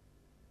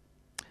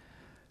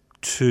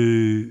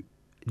to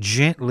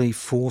gently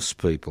force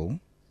people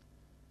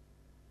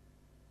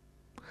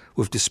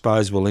with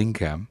disposable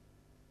income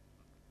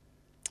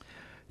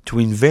to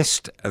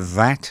invest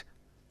that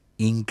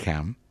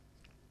income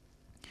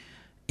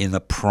in the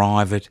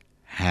private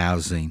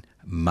housing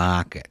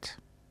market.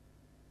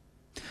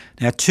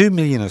 Now, 2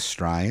 million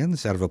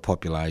Australians out of a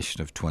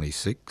population of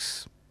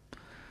 26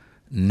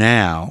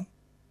 now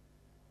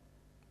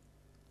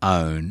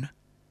own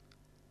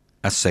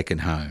a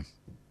second home.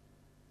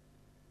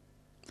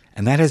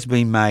 And that has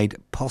been made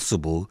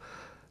possible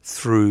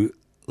through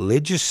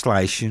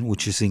legislation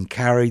which has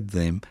encouraged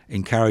them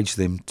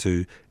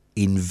to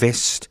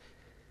invest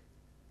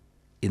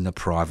in the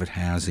private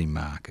housing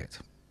market.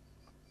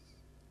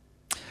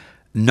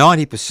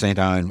 90%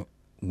 own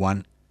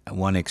one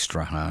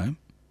extra home,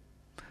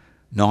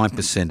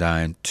 9%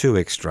 own 2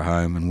 extra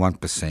home, and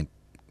 1%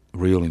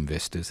 real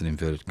investors, in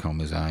inverted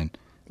commas, own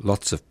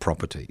lots of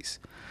properties.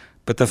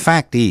 But the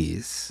fact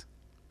is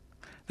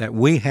that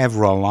we have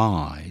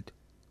relied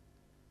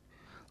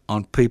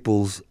on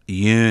people's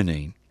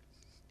yearning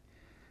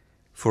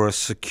for a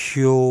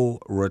secure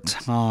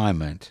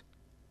retirement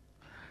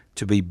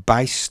to be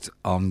based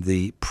on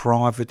the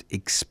private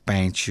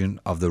expansion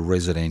of the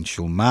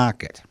residential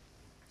market.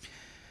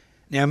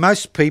 Now,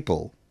 most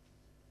people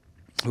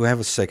who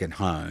have a second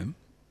home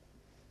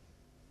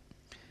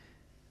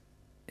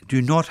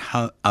do not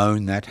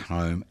own that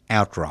home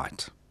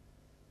outright.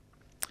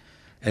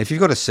 And if you've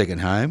got a second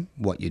home,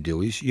 what you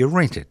do is you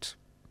rent it,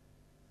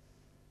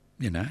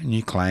 and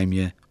you claim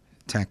your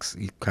tax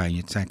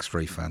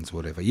refunds,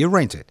 whatever. You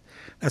rent it.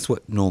 That's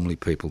what normally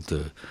people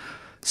do.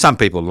 Some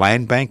people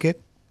land bank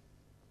it,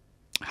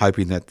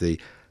 hoping that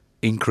the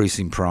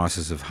increasing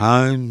prices of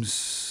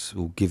homes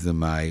will give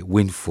them a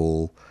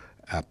windfall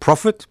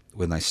profit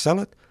when they sell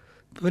it.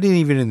 But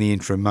even in the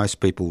interim, most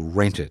people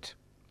rent it.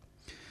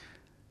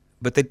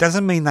 But that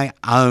doesn't mean they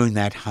own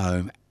that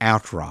home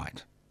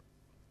outright.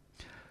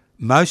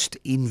 Most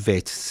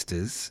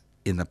investors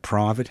in the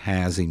private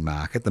housing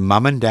market, the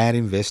mum and dad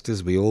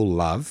investors we all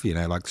love,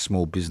 like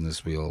small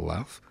business we all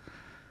love,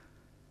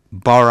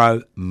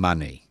 borrow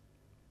money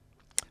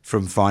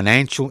from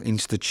financial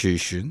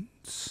institutions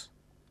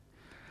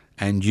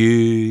and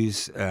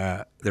use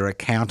their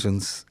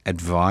accountants'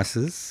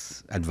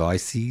 advices,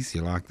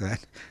 you like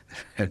that?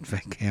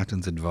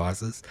 Accountants'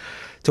 advices,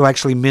 to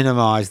actually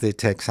minimise their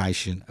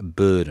taxation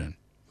burden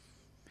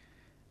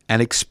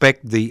and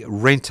expect the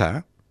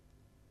renter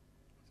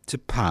to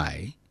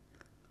pay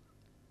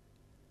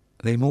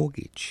their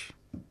mortgage.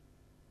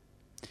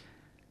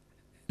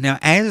 Now,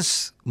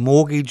 as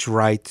mortgage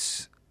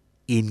rates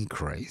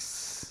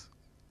increase,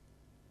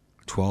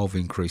 12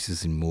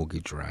 increases in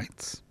mortgage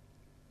rates,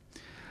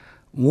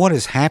 what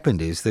has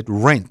happened is that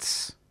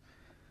rents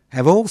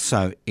have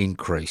also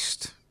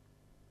increased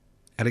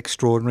at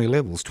extraordinary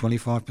levels,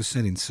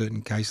 25% in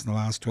certain cases in the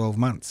last 12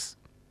 months.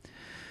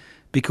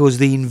 Because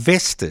the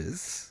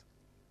investors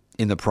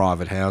in the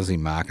private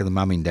housing market, the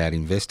mum and dad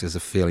investors, are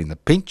feeling the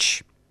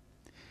pinch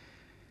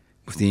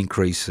with the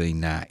increase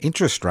in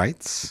interest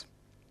rates,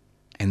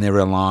 and they're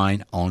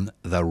relying on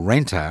the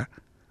renter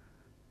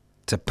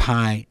to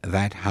pay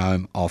that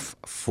home off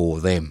for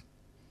them.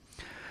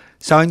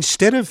 So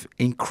instead of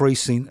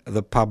increasing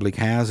the public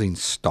housing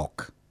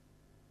stock,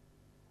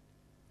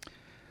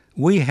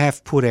 we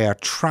have put our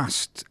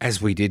trust,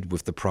 as we did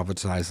with the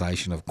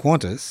privatisation of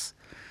QANTAS,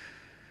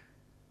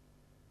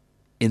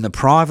 in the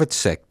private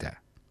sector,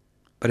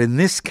 but in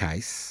this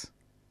case,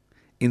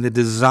 in the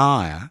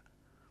desire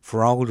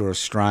for older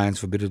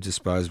Australians with a bit of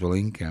disposable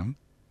income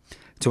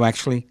to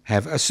actually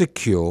have a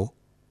secure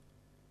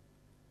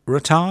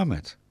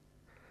retirement.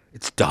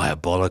 It's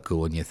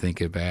diabolical when you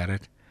think about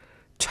it.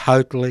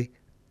 Totally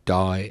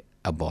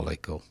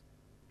diabolical.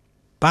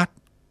 But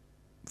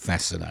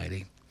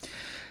fascinating.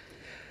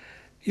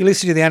 You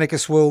listen to The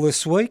Anarchist World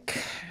this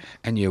week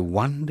and you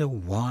wonder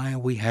why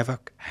we have a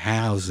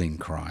housing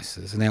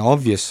crisis. Now,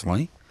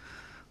 obviously,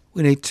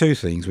 we need two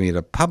things. We need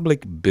a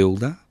public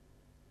builder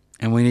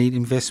and we need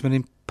investment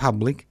in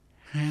public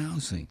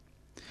housing.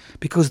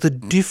 Because the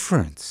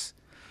difference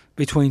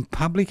between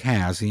public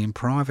housing and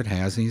private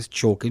housing is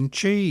chalk and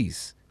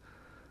cheese.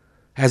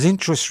 As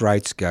interest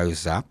rates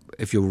goes up,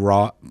 if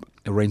you're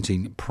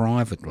renting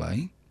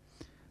privately,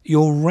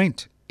 your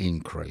rent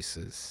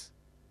increases.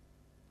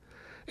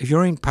 If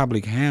you're in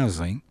public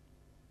housing,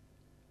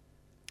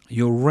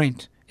 your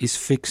rent is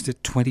fixed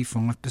at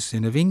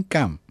 25% of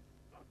income.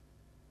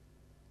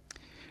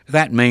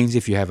 That means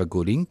if you have a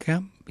good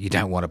income, you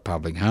don't want a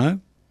public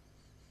home.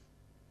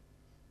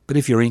 But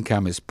if your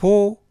income is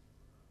poor,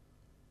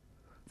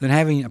 then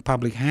having a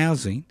public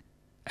housing,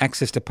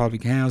 access to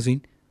public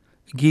housing,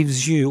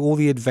 gives you all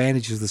the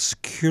advantages, the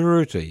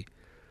security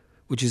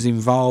which is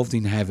involved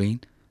in having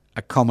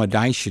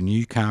accommodation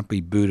you can't be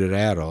booted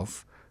out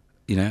of,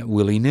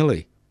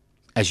 willy-nilly,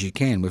 as you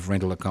can with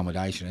rental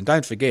accommodation. And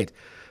don't forget,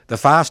 the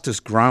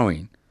fastest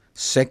growing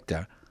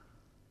sector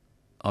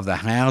of the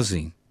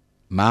housing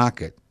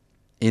market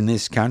in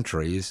this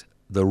country is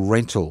the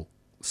rental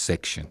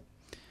section,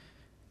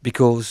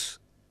 because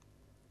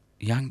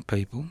young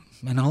people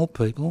and old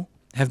people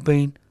have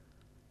been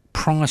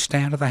priced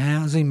out of the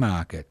housing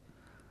market.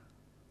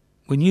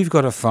 When you've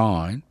got to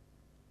find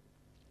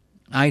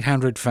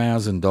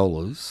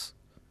 $800,000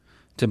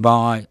 to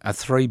buy a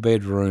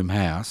 3-bedroom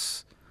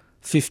house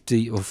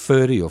 50 or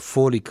 30 or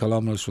 40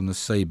 kilometres from the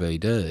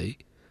CBD,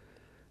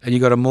 and you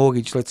got a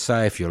mortgage, let's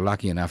say if you're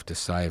lucky enough to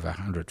save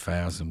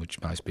 $100,000,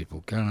 which most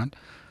people can't,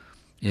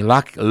 you're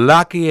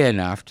lucky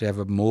enough to have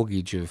a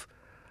mortgage of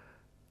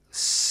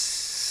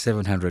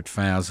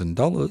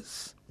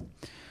 $700,000,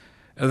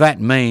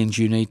 that means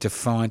you need to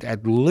find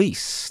at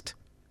least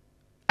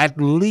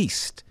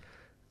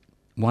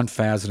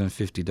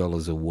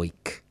 $1,050 a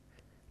week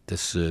to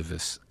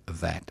service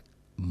that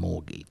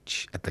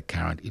mortgage at the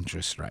current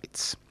interest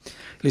rates.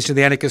 Listen to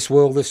the Anarchist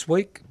World this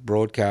week,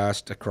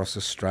 broadcast across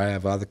Australia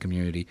via the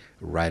Community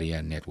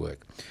Radio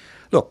Network.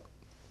 Look,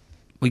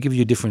 we give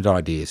you different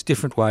ideas,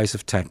 different ways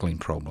of tackling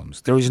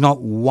problems. There is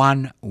not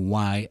one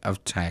way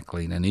of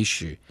tackling an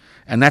issue,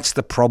 and that's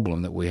the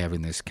problem that we have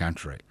in this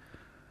country.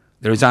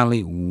 There is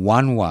only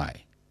one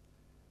way,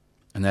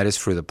 and that is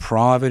through the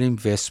private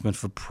investment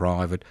for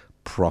private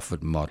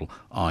profit model.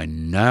 I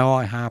know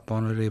I harp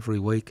on it every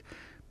week,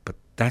 but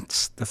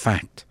that's the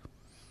fact.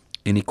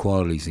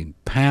 Inequalities in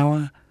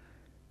power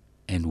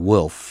and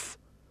wealth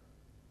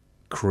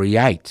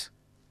create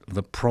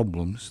the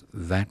problems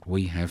that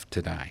we have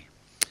today.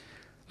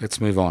 Let's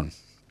move on.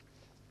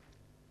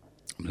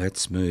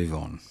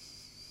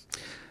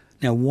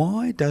 Now,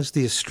 why does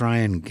the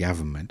Australian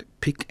government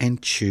pick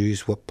and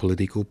choose what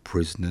political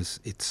prisoners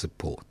it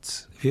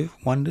supports? Have you ever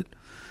wondered?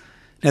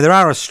 Now, there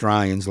are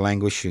Australians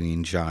languishing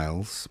in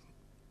jails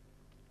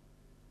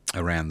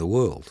around the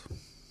world.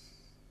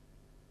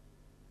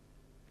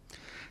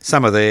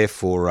 Some are there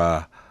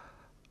for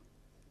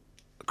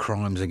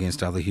crimes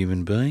against other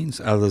human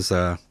beings. Others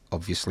are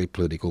obviously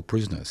political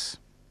prisoners.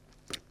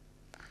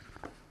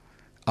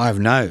 I have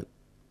no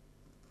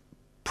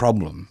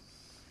problem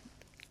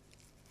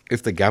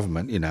if the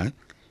government, are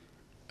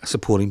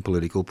supporting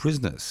political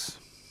prisoners.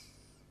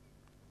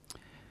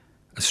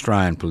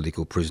 Australian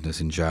political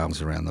prisoners in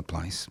jails around the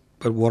place.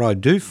 But what I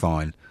do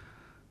find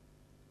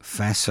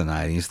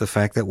fascinating is the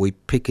fact that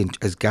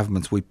as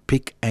governments, we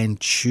pick and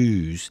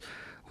choose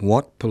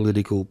what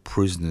political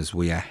prisoners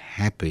we are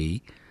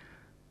happy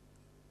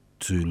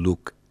to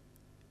look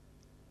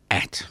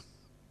at.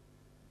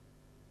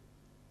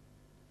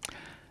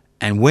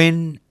 And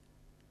when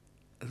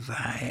they're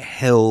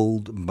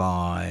held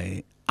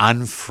by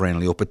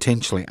unfriendly or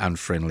potentially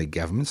unfriendly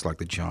governments like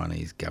the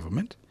Chinese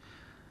government,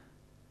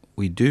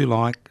 we do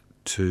like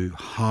to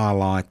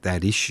highlight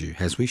that issue,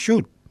 as we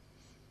should.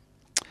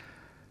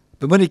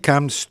 But when it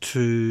comes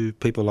to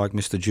people like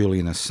Mr.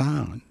 Julian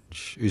Assange,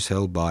 who's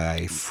held by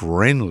a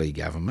friendly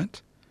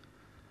government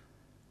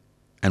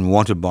and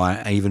wanted by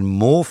an even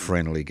more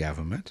friendly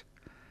government,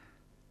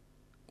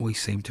 we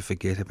seem to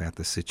forget about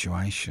the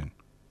situation.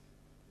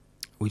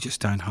 We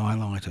just don't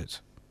highlight it.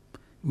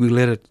 We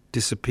let it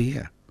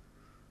disappear.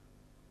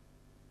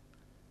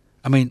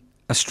 I mean,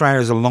 Australia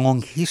has a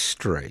long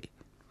history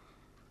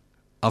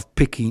of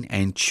picking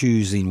and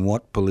choosing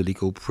what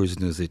political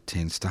prisoners it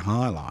tends to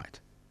highlight.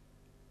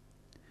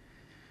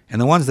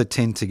 And the ones that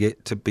tend to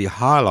get to be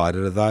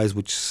highlighted are those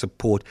which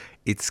support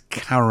its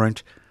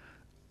current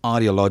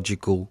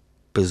ideological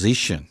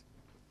position.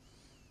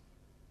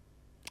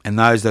 And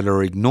those that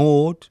are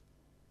ignored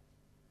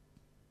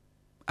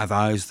are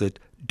those that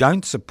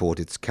don't support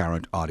its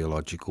current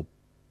ideological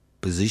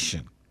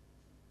position.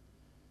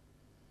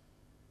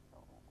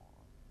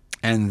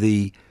 And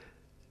the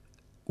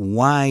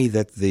way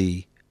that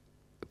the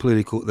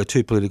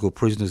two political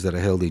prisoners that are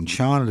held in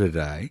China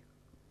today,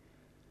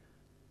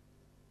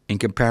 in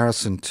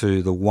comparison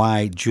to the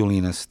way the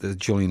Julian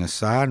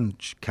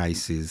Assange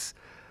case is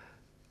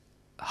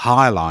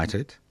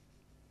highlighted,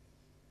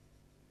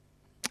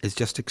 is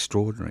just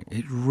extraordinary.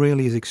 It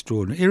really is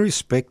extraordinary,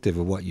 irrespective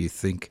of what you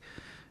think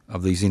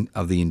of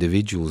the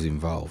individuals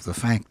involved. The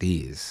fact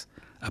is,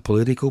 a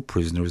political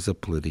prisoner is a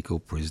political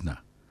prisoner.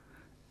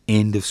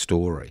 End of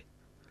story.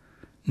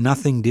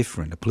 Nothing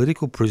different. A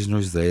political prisoner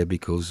is there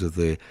because of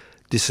their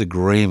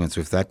disagreements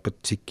with that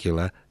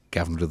particular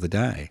government of the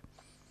day.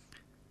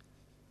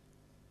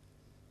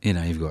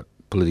 You've got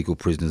political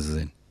prisoners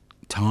in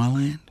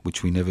Thailand,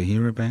 which we never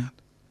hear about,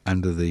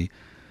 under the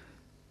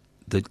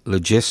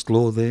Legest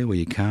law there, where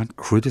you can't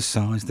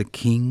criticise the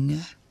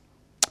king.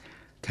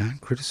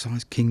 Can't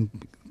criticise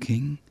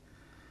king.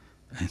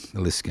 And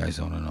the list goes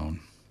on and on.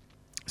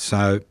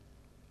 So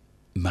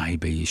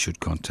maybe you should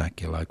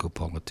contact your local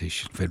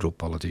politician, federal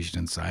politician,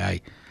 and say,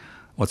 hey,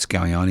 what's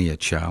going on here,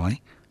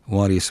 Charlie?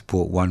 Why do you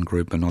support one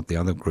group and not the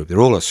other group? They're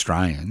all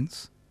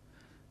Australians.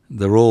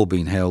 They're all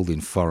being held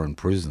in foreign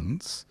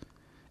prisons,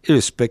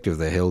 irrespective if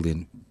they're held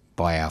in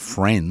by our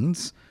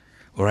friends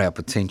or our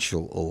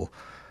potential or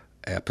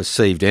our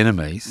perceived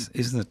enemies.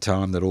 Isn't it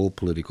time that all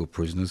political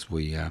prisoners,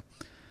 we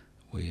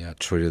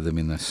treated them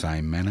in the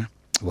same manner?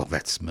 Well,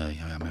 that's me.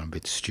 I'm a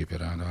bit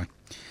stupid, aren't I?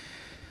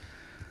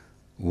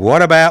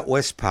 What about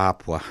West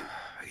Papua?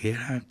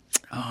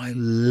 I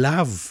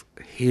love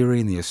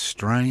hearing the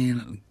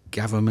Australian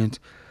government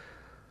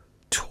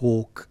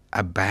talk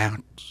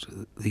about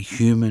the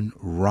human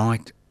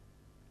right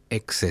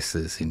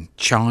excesses in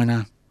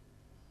China,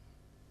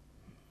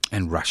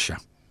 and Russia.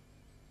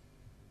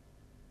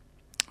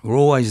 We're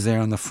always there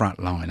on the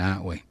front line,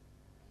 aren't we?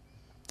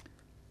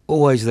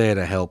 Always there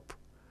to help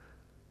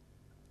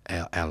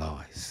our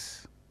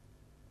allies.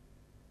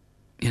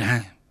 You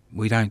know,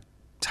 we don't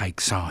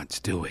take sides,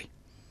 do we?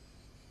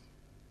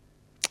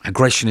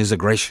 Aggression is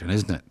aggression,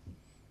 isn't it?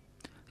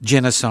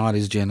 Genocide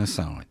is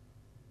genocide.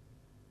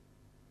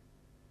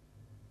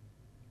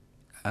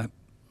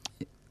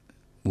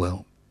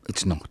 Well,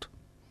 it's not.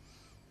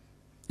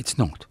 It's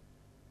not.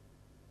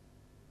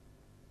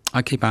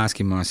 I keep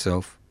asking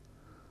myself,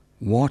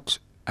 what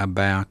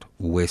about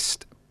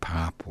West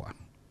Papua?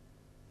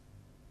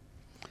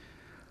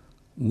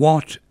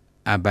 What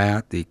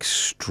about the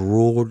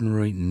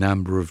extraordinary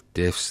number of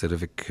deaths that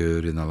have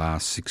occurred in the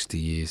last 60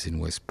 years in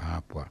West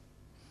Papua?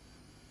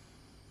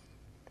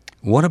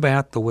 What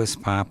about the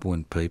West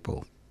Papuan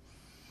people?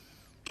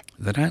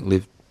 They don't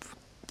live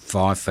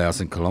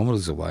 5,000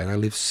 kilometres away. They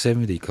live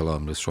 70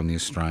 kilometres from the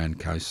Australian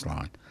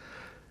coastline.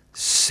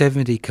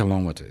 70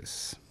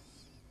 kilometres.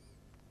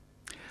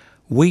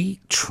 We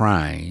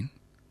train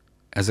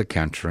as a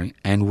country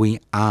and we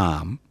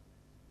arm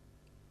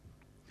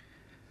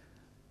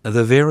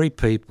the very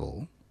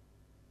people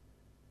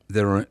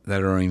that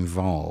are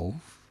involved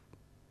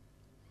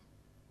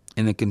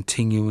in the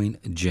continuing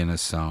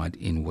genocide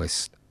in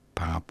West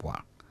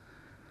Papua.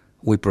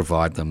 We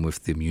provide them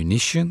with the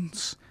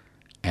munitions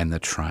and the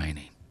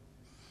training.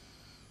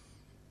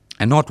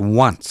 And not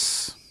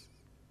once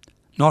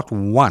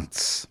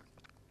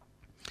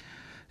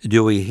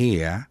do we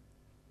hear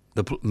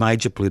the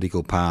major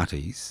political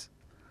parties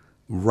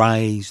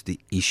raise the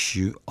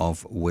issue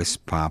of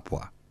West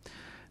Papua.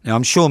 Now,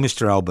 I'm sure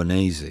Mr.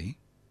 Albanese,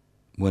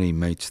 when he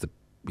meets the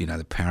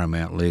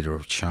paramount leader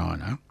of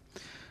China,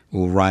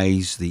 will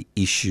raise the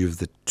issue of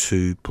the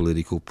 2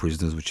 political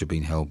prisoners which have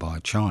been held by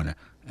China,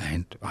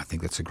 and I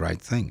think that's a great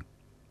thing.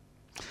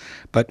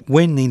 But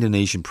when the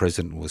Indonesian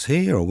president was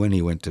here, or when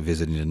he went to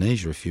visit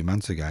Indonesia a few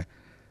months ago,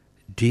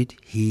 did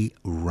he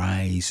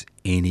raise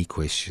any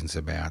questions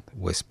about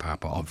West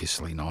Papua?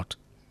 Obviously not.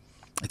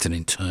 It's an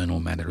internal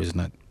matter, isn't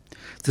it?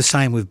 It's the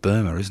same with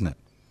Burma, isn't it?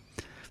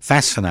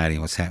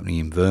 Fascinating what's happening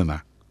in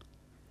Burma.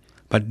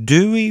 But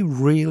do we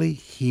really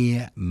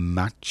hear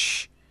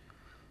much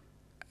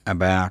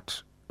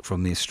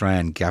from the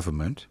Australian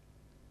government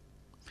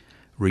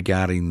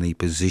regarding the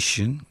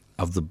position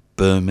of the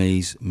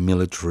Burmese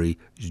military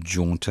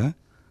junta,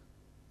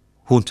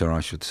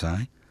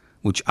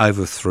 which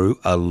overthrew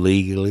a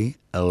legally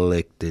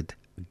elected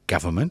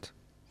government?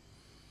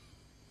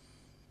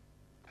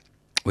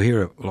 We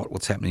hear a lot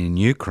what's happening in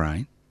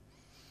Ukraine,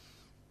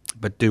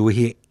 but do we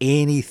hear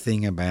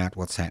anything about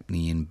what's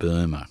happening in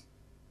Burma?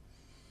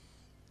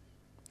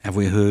 Have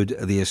we heard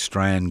the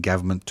Australian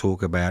government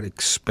talk about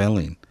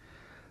expelling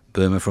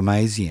Burma from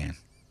ASEAN?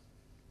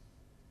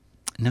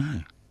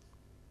 No.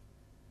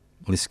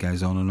 List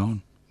goes on and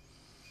on.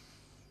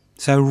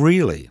 So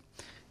really,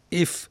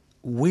 if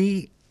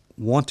we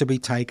want to be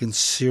taken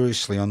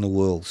seriously on the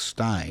world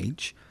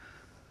stage,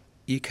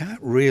 you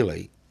can't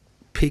really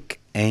pick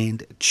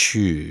and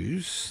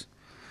choose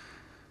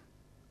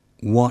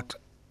what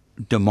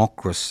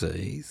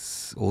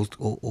democracies or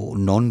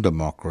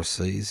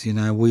non-democracies,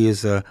 we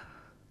as a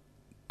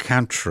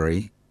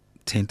country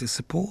tend to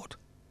support.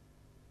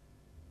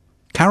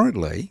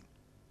 Currently,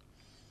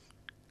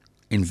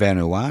 in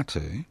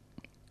Vanuatu,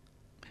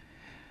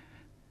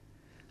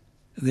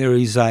 there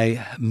is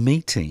a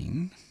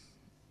meeting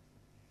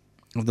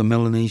of the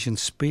Melanesian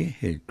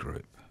Spearhead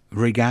Group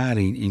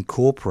regarding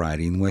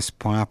incorporating West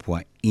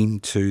Papua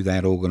into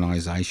that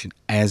organisation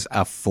as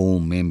a full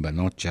member,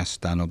 not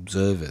just done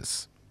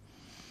observers.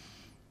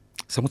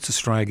 So what's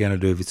Australia going to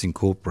do if it's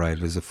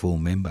incorporated as a full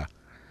member? Are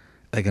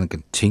they going to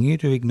continue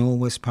to ignore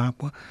West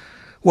Papua?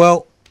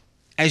 Well,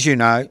 as you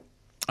know,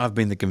 I've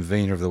been the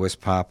convener of the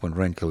West Papuan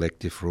Rent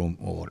Collective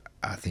for,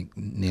 I think,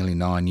 nearly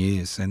 9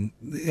 years, and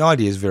the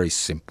idea is very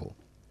simple.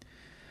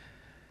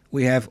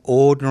 We have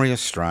ordinary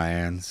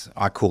Australians,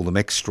 I call them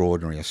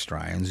extraordinary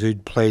Australians,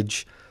 who'd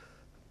pledge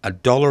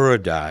 $1 a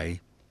day,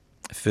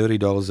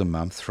 $30 a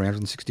month,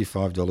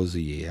 $365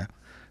 a year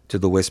to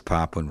the West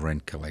Papuan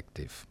Rent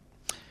Collective.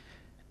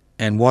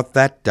 And what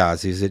that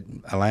does is it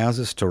allows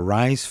us to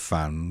raise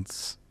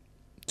funds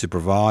to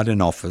provide an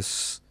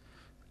office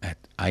at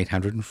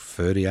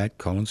 838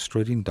 Collins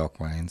Street in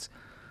Docklands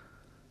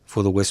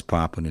for the West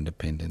Papuan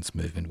independence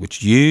movement,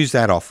 which use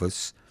that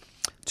office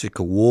to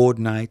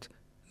coordinate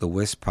the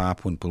West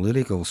Papuan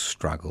political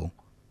struggle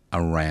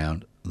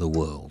around the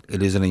world.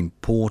 It is an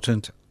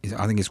important,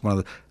 I think it's one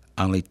of the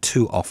only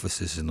 2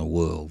 offices in the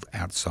world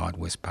outside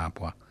West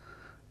Papua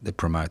that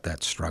promote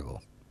that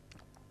struggle.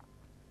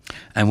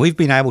 And we've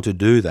been able to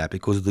do that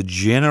because of the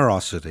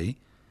generosity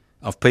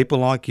of people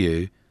like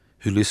you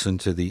who listen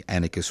to the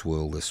Anarchist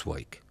World this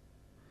week.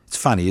 It's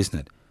funny, isn't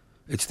it?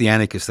 It's the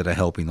anarchists that are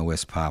helping the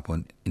West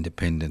Papuan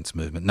independence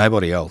movement.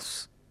 Nobody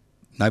else.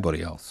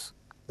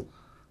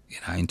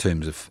 In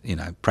terms of,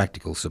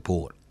 practical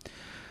support.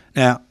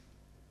 Now,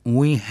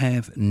 we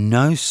have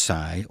no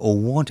say or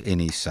want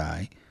any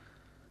say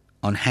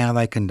on how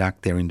they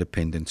conduct their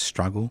independence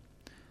struggle,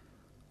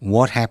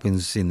 what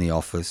happens in the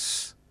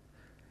office,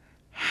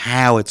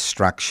 how it's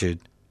structured,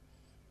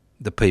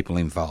 the people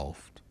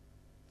involved.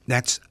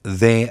 That's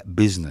their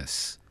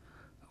business.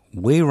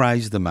 We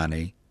raise the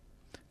money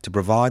to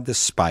provide the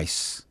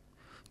space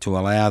to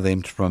allow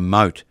them to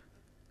promote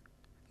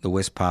the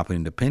West Papua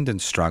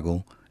independence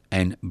struggle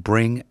and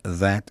bring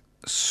that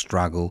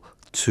struggle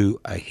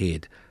to a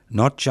head,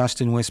 not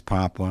just in West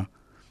Papua,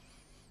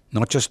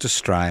 not just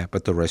Australia,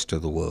 but the rest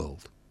of the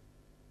world.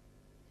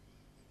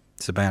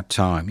 It's about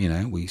time,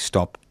 we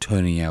stop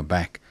turning our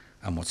back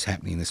on what's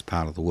happening in this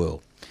part of the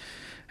world.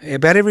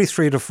 About every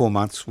 3 to 4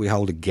 months, we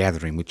hold a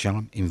gathering, which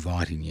I'm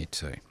inviting you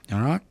to,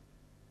 all right?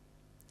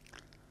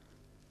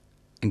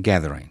 A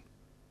gathering.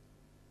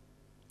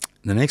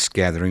 The next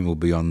gathering will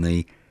be on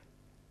the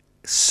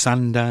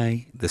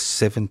Sunday, the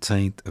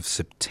 17th of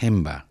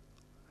September.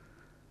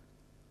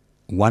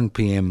 1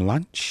 p.m.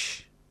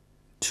 lunch,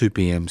 2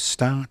 p.m.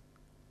 start,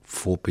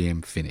 4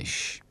 p.m.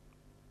 finish.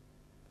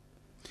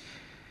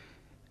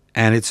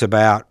 And it's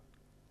about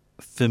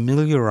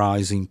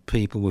familiarising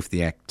people with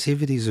the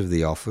activities of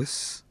the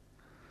office,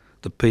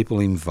 the people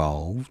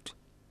involved,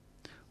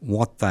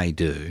 what they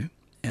do,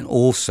 and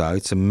also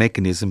it's a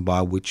mechanism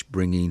by which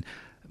bringing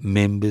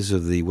members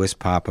of the West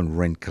Papuan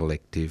Rent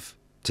Collective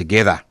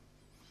together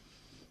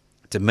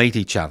to meet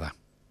each other.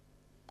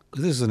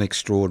 This is an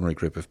extraordinary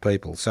group of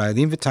people. So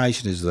the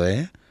invitation is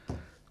there.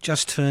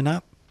 Just turn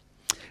up.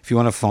 If you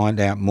want to find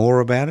out more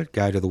about it,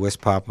 go to the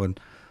West Papuan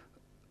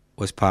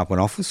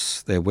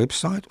office, their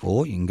website,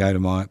 or you can go to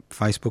my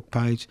Facebook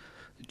page,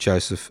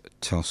 Joseph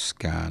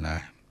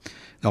Toscano.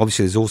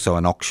 Obviously, there's also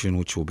an auction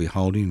which we'll be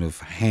holding of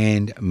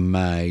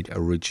handmade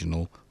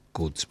original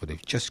goods, but if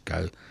you just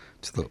go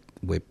to the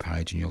web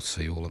page and you'll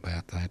see all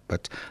about that.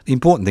 But the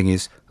important thing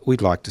is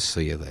we'd like to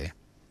see you there.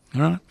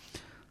 All right?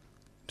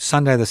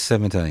 Sunday the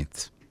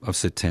 17th of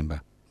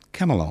September.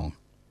 Come along.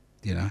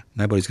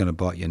 Nobody's going to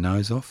bite your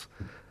nose off.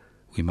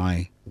 We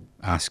may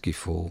ask you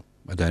for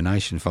a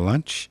donation for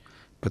lunch,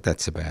 but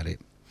that's about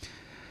it.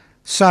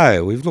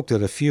 So, we've looked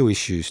at a few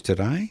issues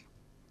today.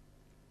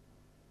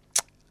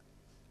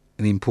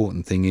 And the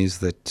important thing is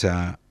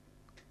that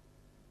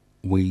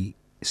we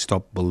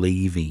stop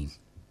believing.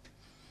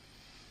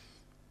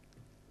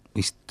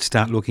 We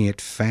start looking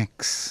at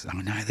facts.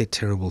 I know they're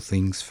terrible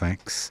things,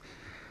 facts.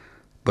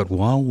 But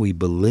while we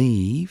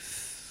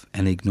believe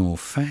and ignore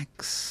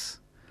facts,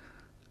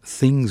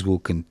 things will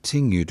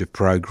continue to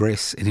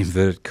progress, in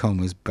inverted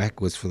commas,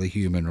 backwards for the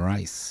human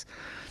race.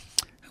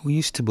 We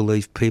used to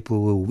believe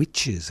people were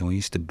witches and we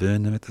used to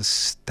burn them at the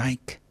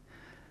stake.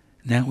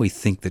 Now we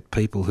think that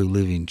people who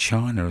live in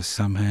China are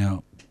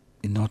somehow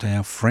not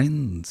our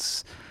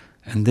friends.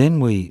 And then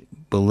we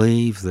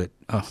believe that,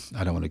 I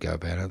don't want to go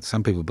about it.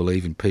 Some people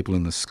believe in people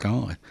in the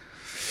sky.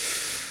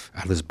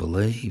 Others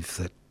believe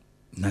that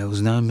there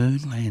was no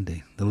moon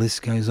landing. The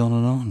list goes on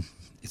and on.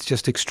 It's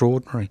just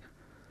extraordinary.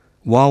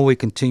 While we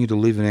continue to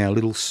live in our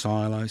little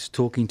silos,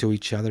 talking to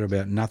each other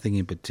about nothing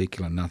in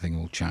particular, nothing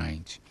will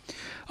change.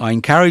 I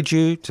encourage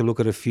you to look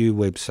at a few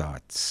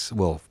websites.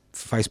 Well,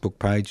 Facebook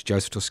page,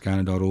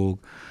 josephtoscano.org,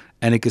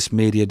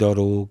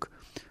 anarchistmedia.org,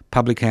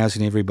 Public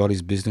Housing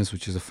Everybody's Business,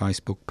 which is a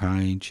Facebook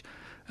page,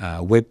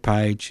 web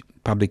page,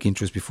 Public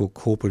Interest Before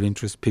Corporate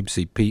Interest,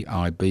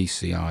 pibci.net.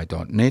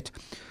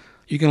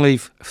 You can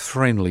leave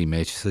friendly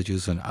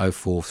messages on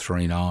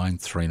 0439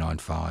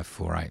 395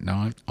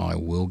 489. I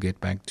will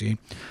get back to you.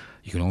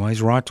 You can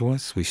always write to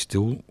us. We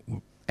still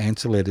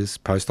answer letters.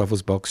 Post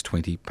Office Box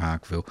 20,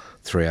 Parkville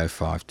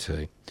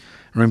 3052.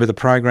 Remember, the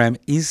program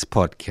is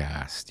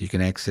podcast. You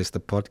can access the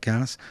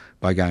podcast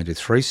by going to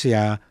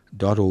 3cr.org.au.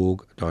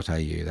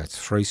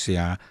 That's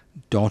 3cr.org.au.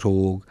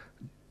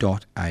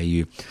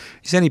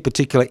 Is there any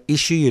particular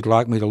issue you'd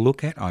like me to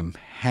look at? I'm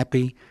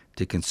happy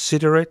to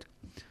consider it.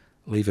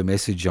 Leave a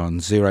message on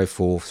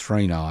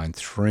 0439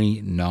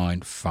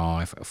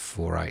 395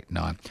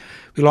 489.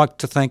 We'd like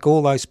to thank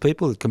all those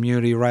people at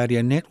Community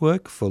Radio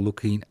Network for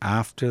looking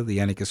after the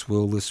Anarchist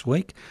World this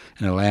week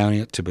and allowing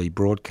it to be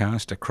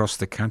broadcast across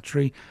the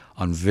country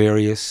on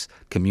various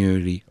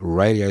community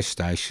radio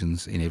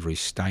stations in every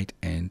state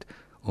and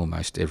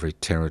almost every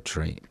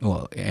territory,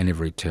 and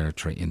every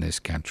territory in this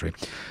country.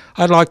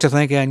 I'd like to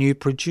thank our new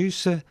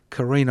producer,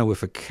 Karina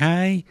with a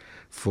K,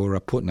 for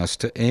putting us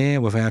to air.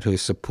 Without her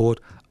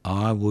support,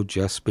 I will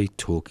just be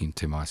talking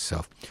to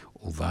myself,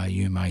 although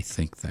you may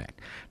think that.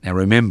 Now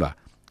remember,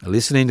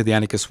 listening to the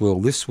Anarchist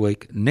World this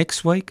week,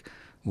 next week,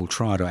 we'll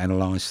try to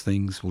analyse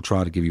things, we'll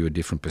try to give you a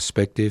different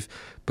perspective,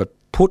 but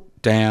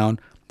put down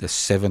the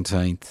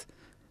 17th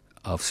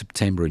of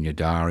September in your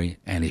diary,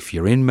 and if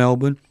you're in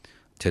Melbourne,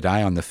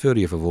 today on the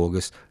 30th of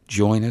August,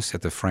 join us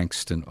at the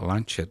Frankston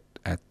lunch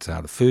at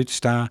the Food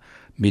Star,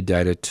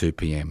 midday to 2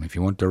 p.m. If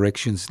you want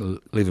directions,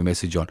 leave a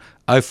message on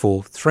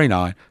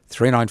 0439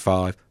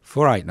 395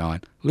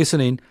 489.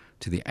 Listen in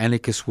to the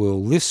Anarchist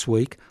World this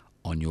week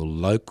on your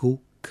local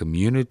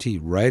community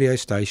radio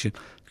station,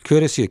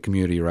 courtesy of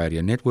Community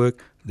Radio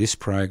Network. This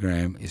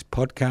program is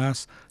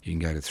podcast. You can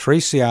go to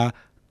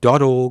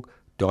 3cr.org.au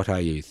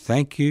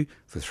Thank you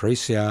for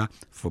 3CR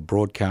for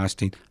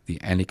broadcasting the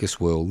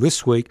Anarchist World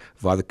this week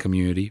via the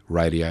Community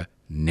Radio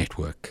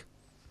Network.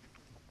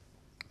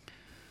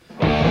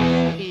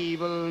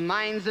 Evil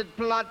minds that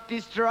plot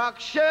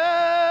destruction,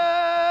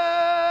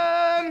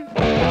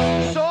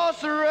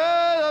 sorcerer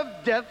of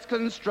death's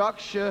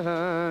construction.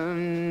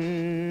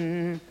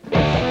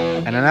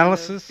 An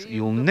analysis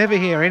you'll never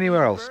hear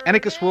anywhere else.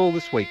 Anarchist World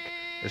this week,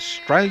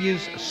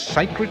 Australia's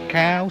sacred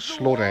cow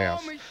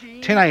slaughterhouse,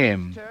 10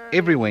 a.m.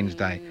 every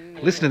Wednesday.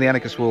 Listen to the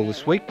Anarchist World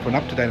this week for an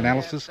up-to-date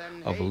analysis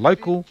of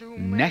local,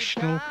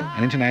 national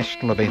and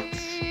international events.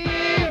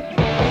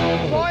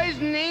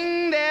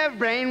 Poisoning their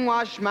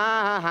brainwashed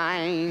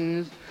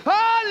minds.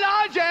 Oh,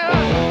 Lord,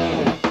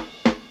 yeah.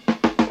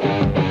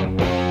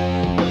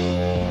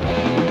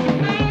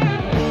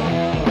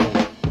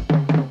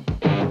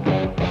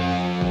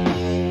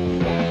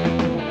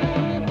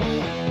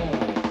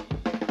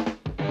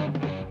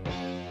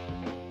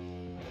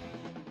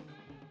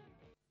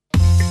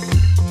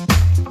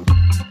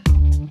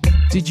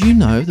 Did you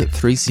know that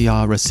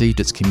 3CR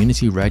received its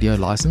community radio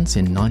licence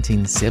in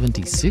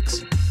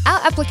 1976? Our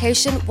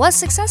application was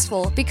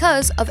successful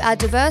because of our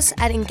diverse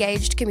and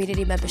engaged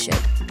community membership.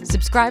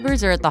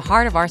 Subscribers are at the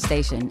heart of our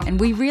station, and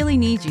we really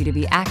need you to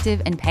be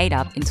active and paid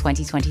up in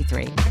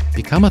 2023.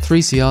 Become a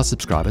 3CR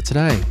subscriber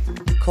today.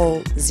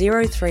 Call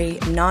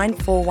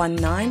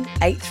 039419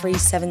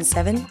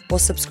 8377 or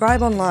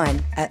subscribe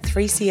online at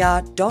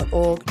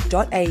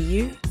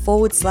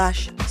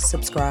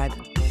 3cr.org.au/subscribe.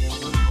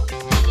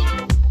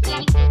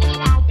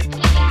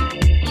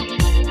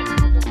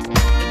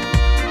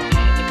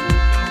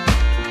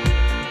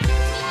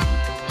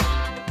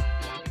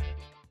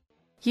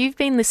 You've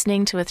been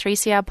listening to a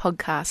 3CR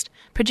podcast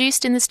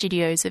produced in the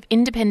studios of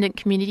independent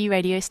community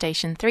radio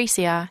station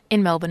 3CR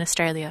in Melbourne,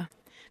 Australia.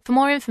 For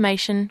more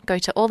information, go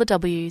to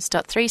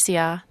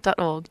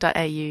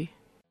allthews.3cr.org.au.